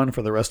everyone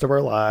for the rest of our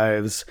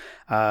lives,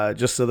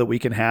 just so that we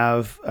can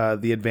have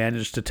the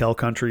advantage to tell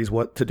countries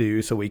what to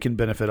do so we can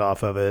benefit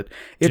off of it.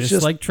 It's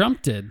just like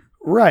Trump did.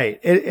 Right.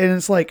 And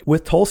it's like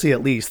with Tulsi,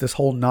 at least, this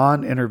whole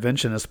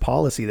non-interventionist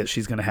policy that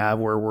she's going to have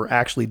where we're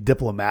actually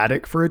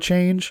diplomatic for a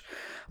change.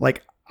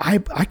 Like,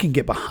 I can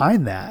get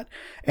behind that.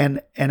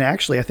 And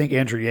actually, I think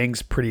Andrew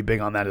Yang's pretty big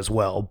on that as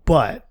well.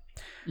 But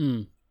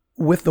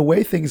with the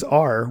way things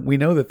are, we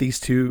know that these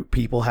two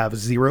people have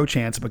zero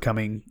chance of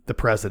becoming the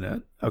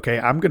president. Okay,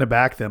 I'm going to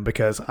back them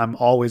because I'm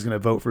always going to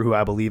vote for who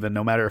I believe in,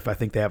 no matter if I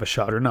think they have a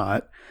shot or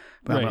not.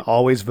 But I'm going to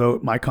always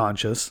vote my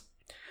conscience.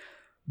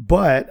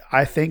 But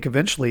I think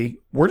eventually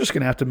we're just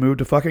going to have to move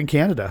to fucking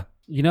Canada.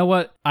 You know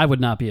what? I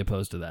would not be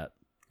opposed to that.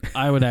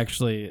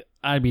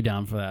 I'd be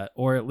down for that.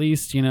 Or at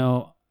least,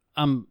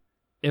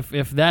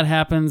 if that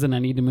happens and I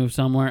need to move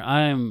somewhere,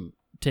 I'm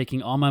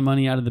taking all my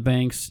money out of the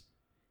banks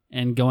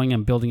and going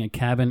and building a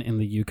cabin in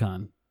the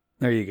Yukon.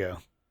 There you go.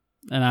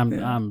 And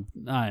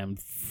I am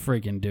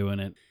freaking doing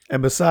it.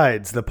 And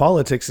besides, the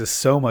politics is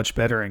so much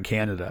better in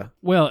Canada.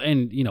 Well,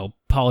 and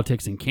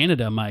politics in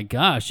Canada, my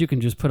gosh, you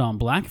can just put on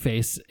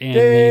blackface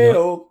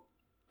and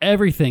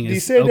everything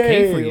is Dice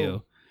okay for Dale.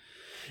 you.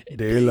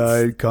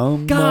 Daylight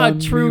come God, on,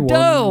 Trudeau. me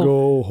one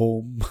go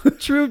home.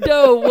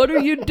 Trudeau, what are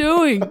you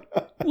doing?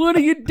 What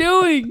are you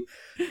doing?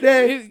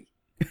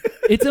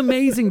 It's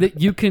amazing that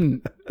you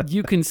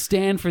can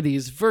stand for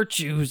these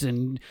virtues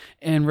and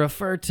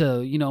refer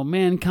to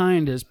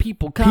mankind as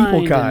people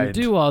kind and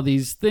do all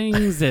these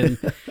things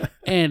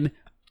and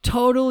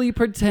totally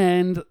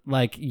pretend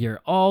like you're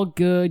all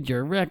good,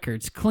 your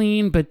record's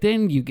clean, but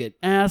then you get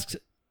asked,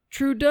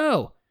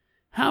 Trudeau,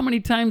 how many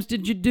times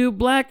did you do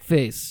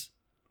blackface?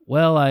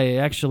 Well, I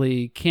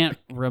actually can't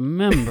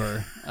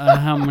remember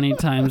how many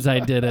times I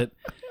did it.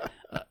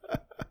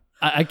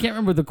 I can't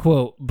remember the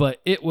quote,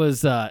 but it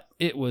was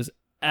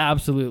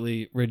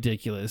absolutely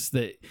ridiculous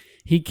that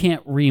he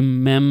can't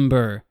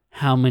remember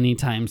how many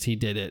times he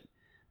did it.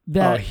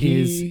 That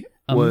is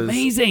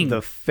amazing.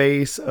 The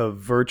face of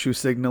virtue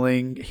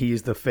signaling.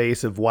 He's the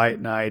face of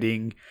white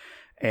knighting.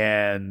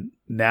 And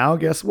now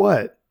guess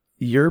what?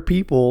 Your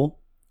people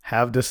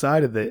have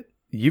decided that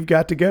you've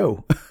got to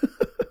go.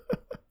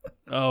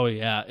 Oh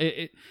yeah.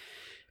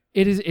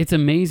 It's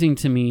amazing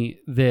to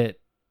me that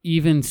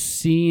even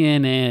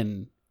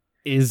CNN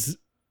is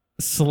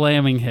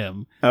slamming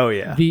him. Oh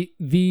yeah.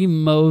 The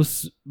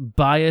most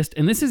biased,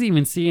 and this is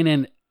even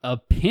CNN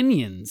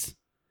opinions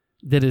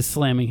that is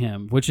slamming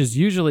him, which is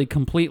usually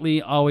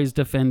completely always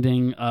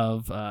defending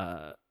of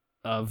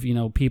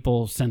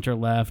people center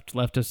left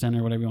of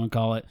center, whatever you want to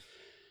call it.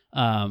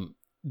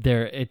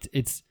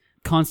 It's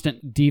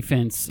constant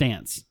defense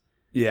stance.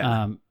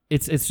 Yeah.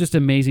 It's just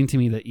amazing to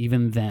me that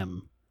even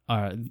them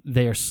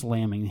they are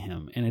slamming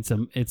him, and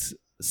it's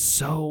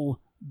so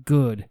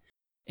good.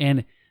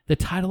 And the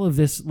title of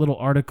this little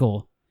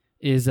article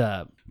is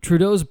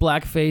Trudeau's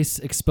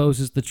Blackface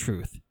Exposes the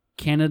Truth.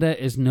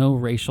 Canada is no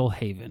racial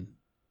haven.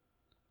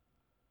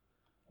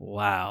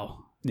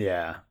 Wow.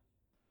 Yeah.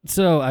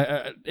 So,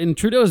 and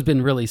Trudeau's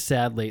been really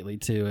sad lately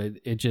too.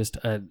 It just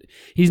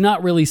he's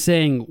not really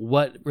saying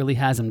what really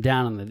has him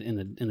down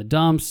in the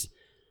dumps.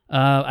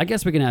 I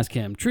guess we can ask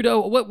him. Trudeau,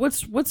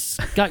 what's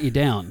got you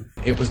down?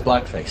 It was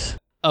blackface.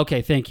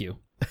 Okay, thank you.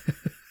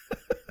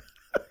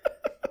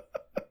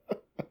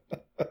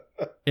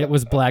 It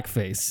was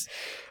blackface.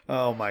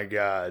 Oh my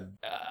God.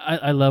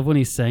 I love when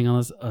he's saying all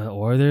this,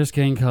 or their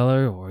skin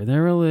color, or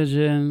their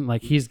religion.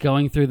 Like he's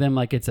going through them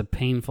like it's a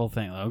painful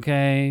thing.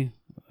 Okay,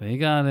 we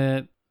got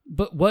it.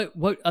 But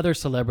what other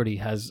celebrity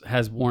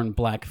has worn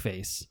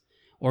blackface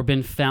or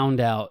been found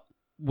out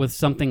with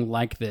something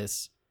like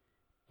this,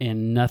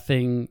 and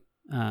nothing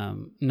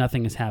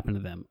has happened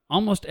to them?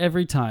 Almost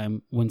every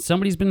time when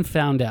somebody's been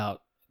found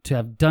out to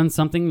have done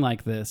something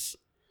like this,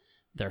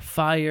 they're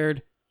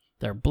fired.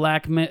 They're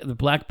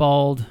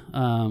blackballed,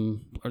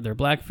 or they're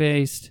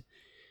blackfaced,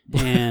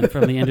 and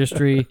from the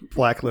industry,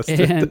 Blacklisted.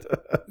 And,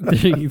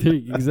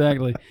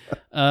 exactly.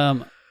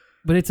 But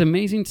it's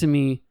amazing to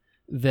me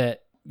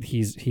that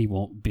he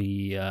won't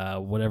be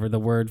whatever the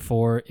word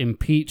for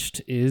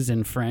impeached is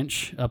in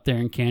French up there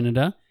in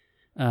Canada.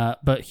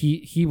 But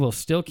he will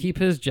still keep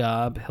his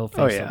job. He'll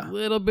face a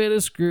little bit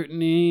of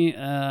scrutiny,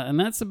 and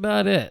that's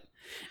about it.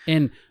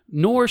 And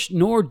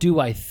nor do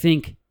I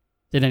think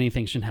that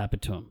anything should happen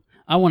to him.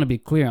 I want to be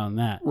clear on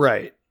that.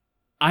 Right.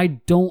 I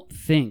don't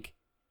think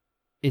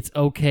it's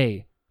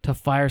okay to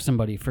fire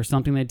somebody for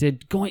something they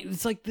did.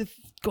 It's like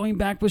going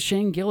back with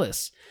Shane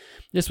Gillis.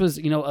 This was,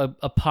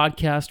 a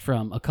podcast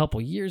from a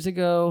couple years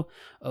ago.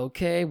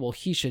 Okay, well,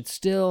 he should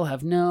still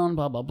have known.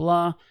 Blah blah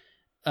blah.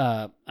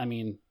 I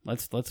mean,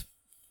 let's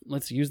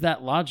use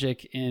that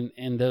logic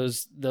in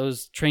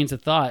those trains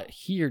of thought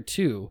here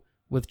too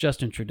with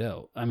Justin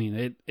Trudeau. I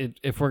mean,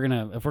 if we're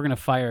gonna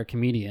fire a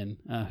comedian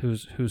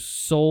whose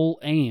sole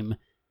aim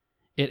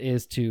it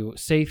is to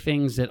say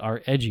things that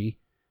are edgy,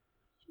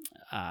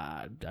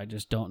 I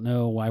just don't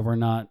know why we're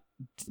not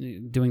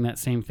doing that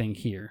same thing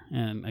here.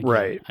 And again,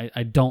 right,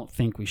 I don't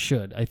think we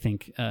should. I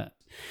think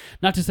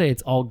not to say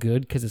it's all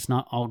good, because it's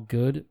not all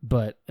good,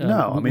 but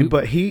no,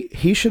 but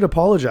he should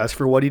apologize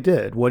for what he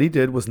did. What he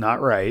did was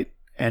not right,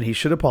 and he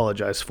should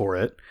apologize for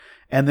it.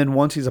 And then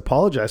once he's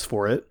apologized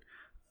for it,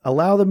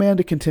 allow the man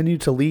to continue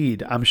to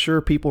lead. I'm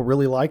sure people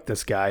really like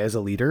this guy as a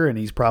leader, and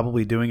he's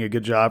probably doing a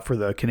good job for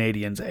the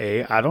Canadians.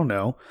 I don't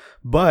know.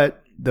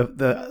 But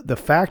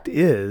the fact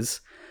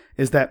is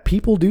that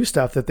people do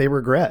stuff that they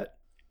regret.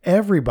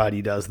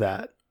 Everybody does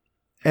that.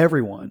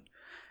 Everyone.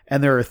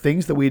 And there are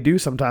things that we do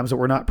sometimes that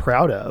we're not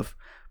proud of,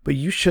 but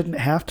you shouldn't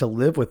have to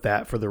live with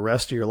that for the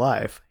rest of your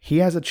life. He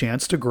has a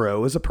chance to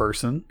grow as a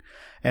person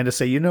and to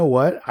say, you know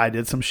what? I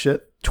did some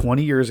shit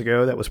 20 years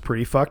ago that was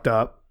pretty fucked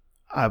up.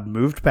 I've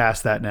moved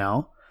past that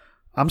now.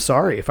 I'm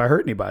sorry if I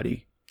hurt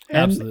anybody.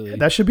 And absolutely.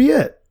 That should be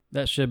it.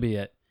 That should be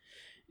it.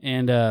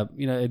 And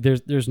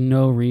there's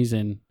no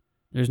reason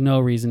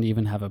to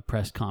even have a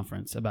press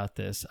conference about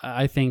this.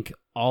 I think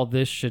all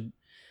this should,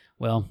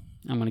 well,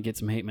 I'm going to get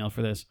some hate mail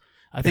for this.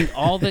 I think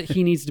all that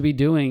he needs to be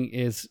doing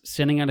is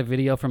sending out a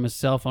video from his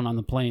cell phone on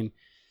the plane.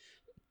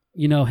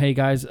 Hey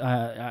guys,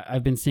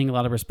 I've been seeing a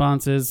lot of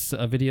responses.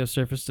 A video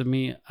surfaced to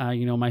me.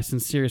 My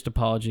sincerest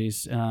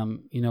apologies.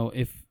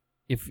 If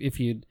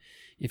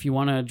you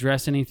want to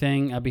address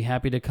anything, I'd be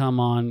happy to come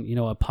on,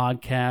 a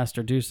podcast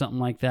or do something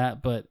like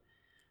that. But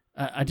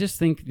I just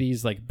think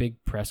these like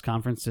big press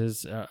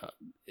conferences,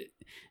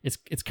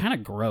 it's kind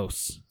of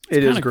gross.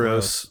 It is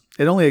gross.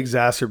 It only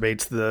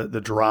exacerbates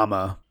the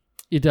drama.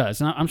 It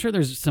does. And I'm sure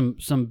there's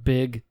some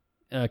big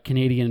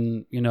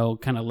Canadian,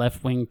 kind of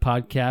left-wing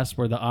podcasts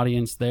where the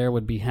audience there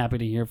would be happy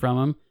to hear from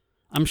him.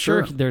 I'm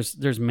sure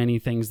there's many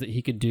things that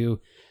he could do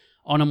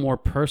on a more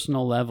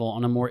personal level,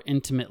 on a more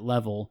intimate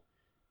level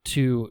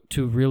to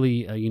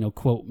really,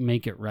 quote,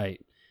 make it right.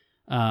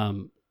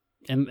 And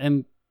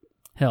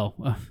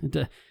hell,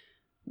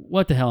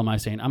 what the hell am I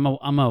saying? I'm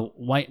a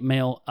white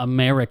male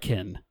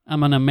American.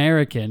 I'm an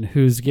American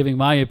who's giving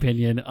my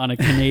opinion on a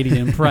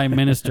Canadian prime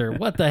minister.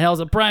 What the hell's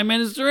a prime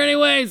minister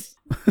anyways?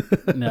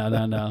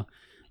 No.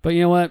 But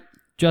you know what?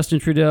 Justin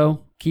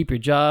Trudeau, keep your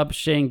job.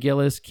 Shane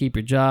Gillis, keep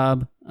your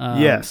job.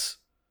 Yes.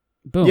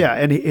 Boom. Yeah,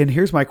 and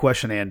here's my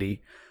question,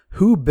 Andy.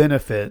 Who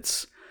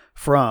benefits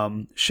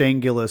from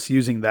Shane Gillis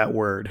using that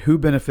word? Who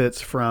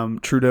benefits from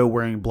Trudeau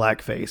wearing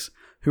blackface?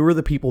 Who are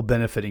the people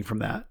benefiting from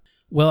that?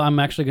 Well, I'm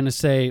actually going to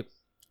say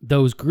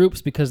those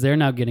groups because they're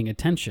now getting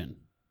attention.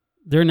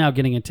 They're now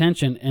getting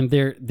attention, and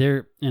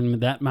they're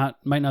and that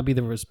might not be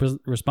the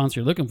response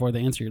you're looking for, the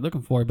answer you're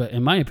looking for, but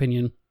in my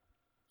opinion,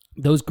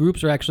 those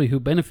groups are actually who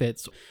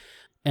benefits,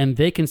 and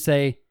they can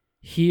say,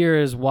 here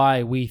is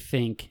why we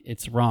think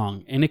it's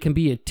wrong. And it can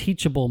be a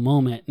teachable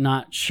moment,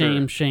 not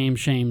shame.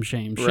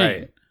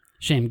 Right.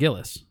 Shame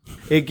Gillis.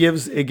 It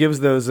gives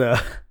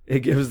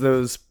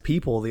those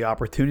people the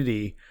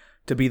opportunity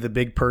to be the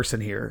big person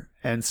here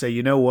and say,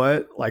 you know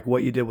what? Like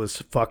what you did was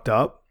fucked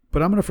up,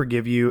 but I'm going to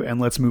forgive you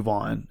and let's move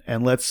on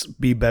and let's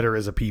be better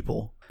as a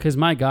people. Because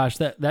my gosh,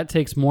 that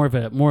takes more of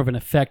an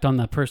effect on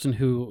the person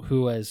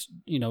who has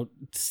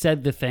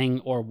said the thing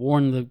or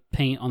worn the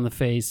paint on the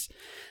face.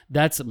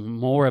 That's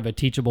more of a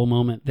teachable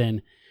moment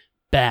than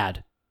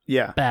bad.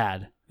 Yeah.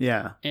 Bad.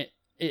 Yeah.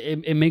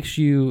 It makes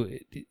you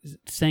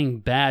saying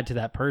bad to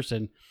that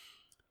person.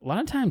 A lot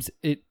of times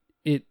it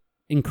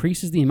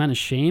increases the amount of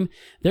shame.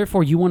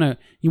 Therefore, you want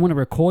to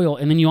recoil,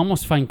 and then you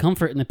almost find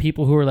comfort in the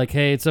people who are like,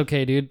 "Hey, it's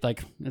okay, dude.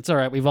 Like, it's all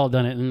right. We've all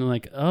done it." And they're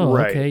like, "Oh,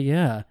 right. Okay,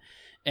 yeah."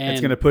 And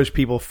it's going to push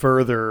people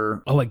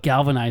further. Oh, it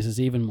galvanizes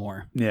even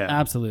more. Yeah.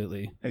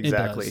 Absolutely.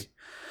 Exactly. It does.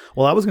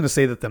 Well, I was going to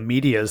say that the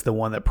media is the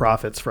one that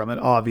profits from it,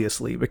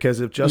 obviously, because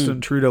if Justin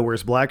Trudeau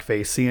wears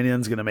blackface,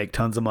 CNN's going to make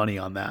tons of money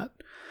on that.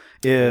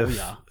 If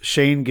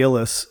Shane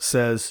Gillis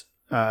says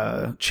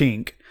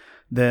chink,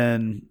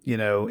 then,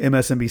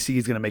 MSNBC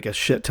is going to make a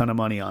shit ton of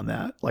money on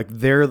that. Like,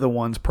 they're the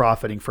ones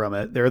profiting from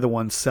it. They're the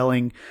ones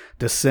selling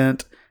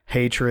dissent,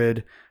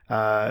 hatred,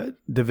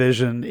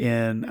 division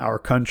in our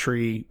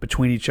country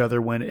between each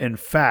other when, in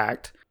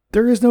fact,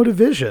 there is no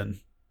division.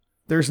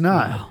 There's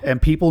not. Wow.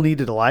 And people need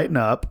to lighten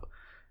up.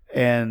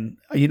 And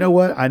you know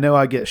what? I know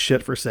I get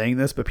shit for saying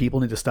this, but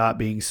people need to stop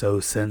being so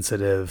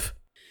sensitive.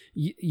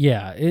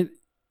 Yeah,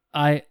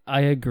 I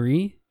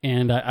agree.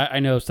 And I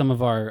know some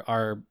of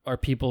our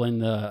people in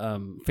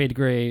the Fade to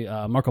Gray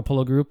Marco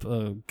Polo group.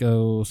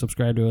 Go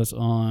subscribe to us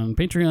on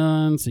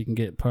Patreon so you can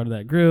get part of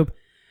that group.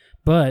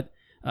 But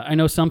I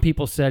know some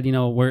people said,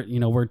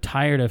 we're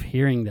tired of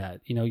hearing that.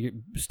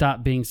 You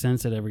stop being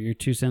sensitive, or you're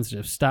too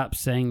sensitive. Stop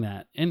saying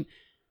that. And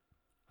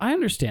I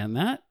understand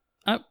that.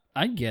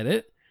 I get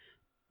it.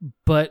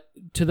 But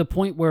to the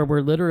point where we're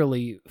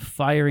literally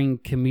firing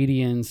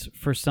comedians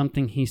for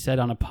something he said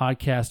on a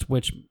podcast,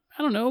 which,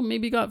 I don't know,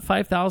 maybe got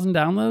 5,000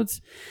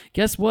 downloads.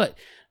 Guess what?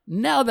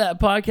 Now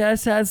that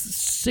podcast has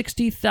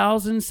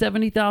 60,000,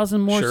 70,000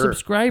 more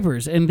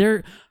subscribers, and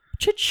they're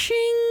cha-ching.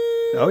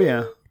 Oh,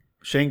 yeah.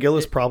 Shane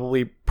Gillis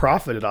probably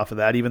profited off of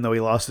that, even though he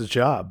lost his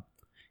job.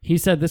 He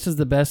said, this is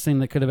the best thing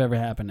that could have ever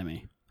happened to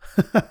me.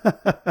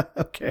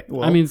 Okay.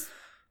 Well,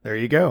 there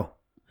you go.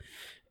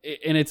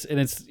 And it's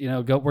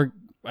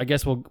I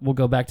guess we'll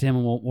go back to him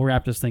and we'll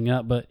wrap this thing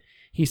up. But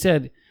he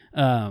said,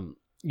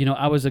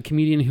 I was a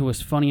comedian who was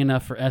funny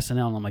enough for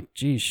SNL. And I'm like,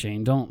 geez,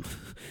 Shane,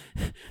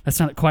 that's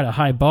not quite a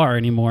high bar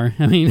anymore.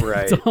 I mean,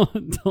 right.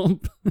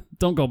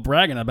 don't go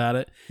bragging about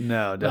it.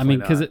 No, definitely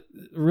not. Because it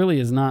really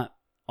is not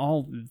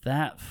all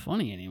that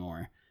funny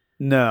anymore.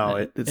 No,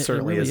 it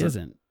certainly really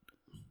isn't.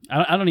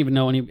 I don't even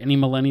know any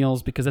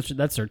millennials, because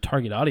that's their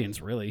target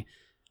audience, really.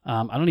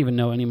 I don't even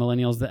know any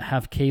millennials that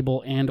have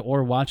cable and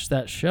or watch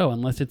that show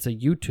unless it's a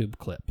YouTube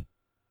clip.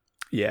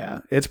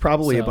 Yeah, it's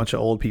probably a bunch of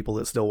old people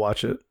that still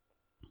watch it.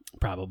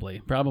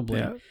 Probably.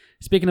 Yeah.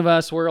 Speaking of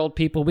us, we're old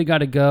people. We got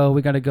to go.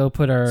 We got to go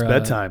put our it's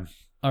bedtime.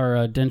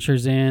 Our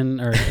dentures in,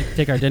 or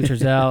take our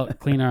dentures out,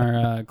 clean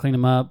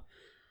them up,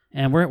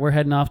 and we're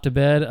heading off to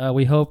bed.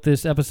 We hope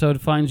this episode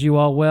finds you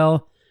all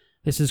well.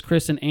 This is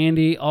Chris and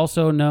Andy,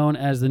 also known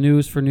as the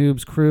News for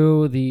Noobs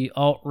crew, the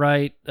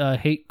alt-right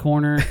hate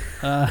corner.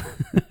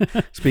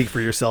 Speak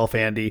for yourself,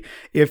 Andy.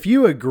 If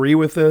you agree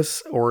with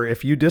this or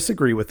if you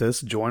disagree with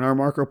this, join our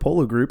Marco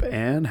Polo group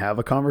and have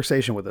a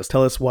conversation with us.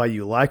 Tell us why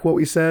you like what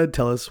we said.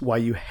 Tell us why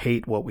you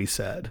hate what we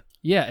said.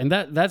 Yeah, and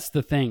that's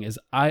the thing is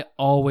I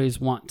always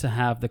want to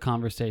have the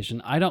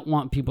conversation. I don't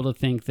want people to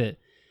think that,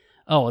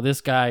 oh, this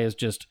guy is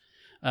just,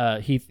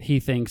 he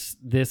thinks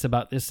this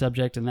about this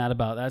subject and that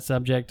about that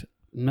subject.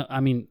 No, I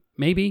mean,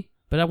 maybe,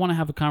 but I want to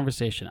have a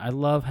conversation. I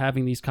love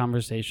having these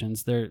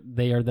conversations.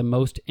 They are the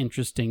most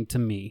interesting to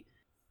me.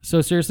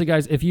 So seriously,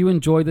 guys, if you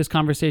enjoyed this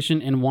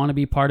conversation and want to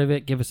be part of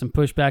it, give us some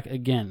pushback.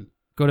 Again,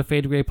 go to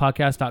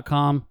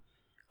fadetograydpodcast.com.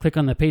 Click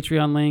on the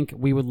Patreon link.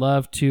 We would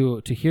love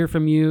to hear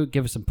from you.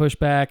 Give us some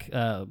pushback.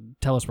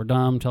 Tell us we're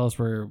dumb. Tell us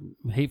we're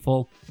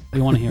hateful.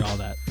 We want to hear all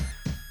that.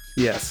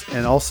 Yes,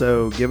 and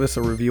also give us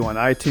a review on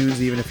iTunes.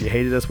 Even if you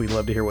hated us, we'd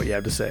love to hear what you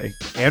have to say.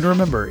 And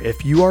remember,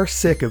 if you are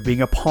sick of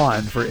being a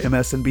pawn for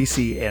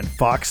MSNBC and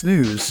Fox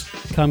News,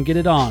 come get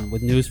it on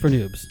with News for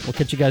Noobs. We'll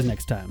catch you guys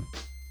next time.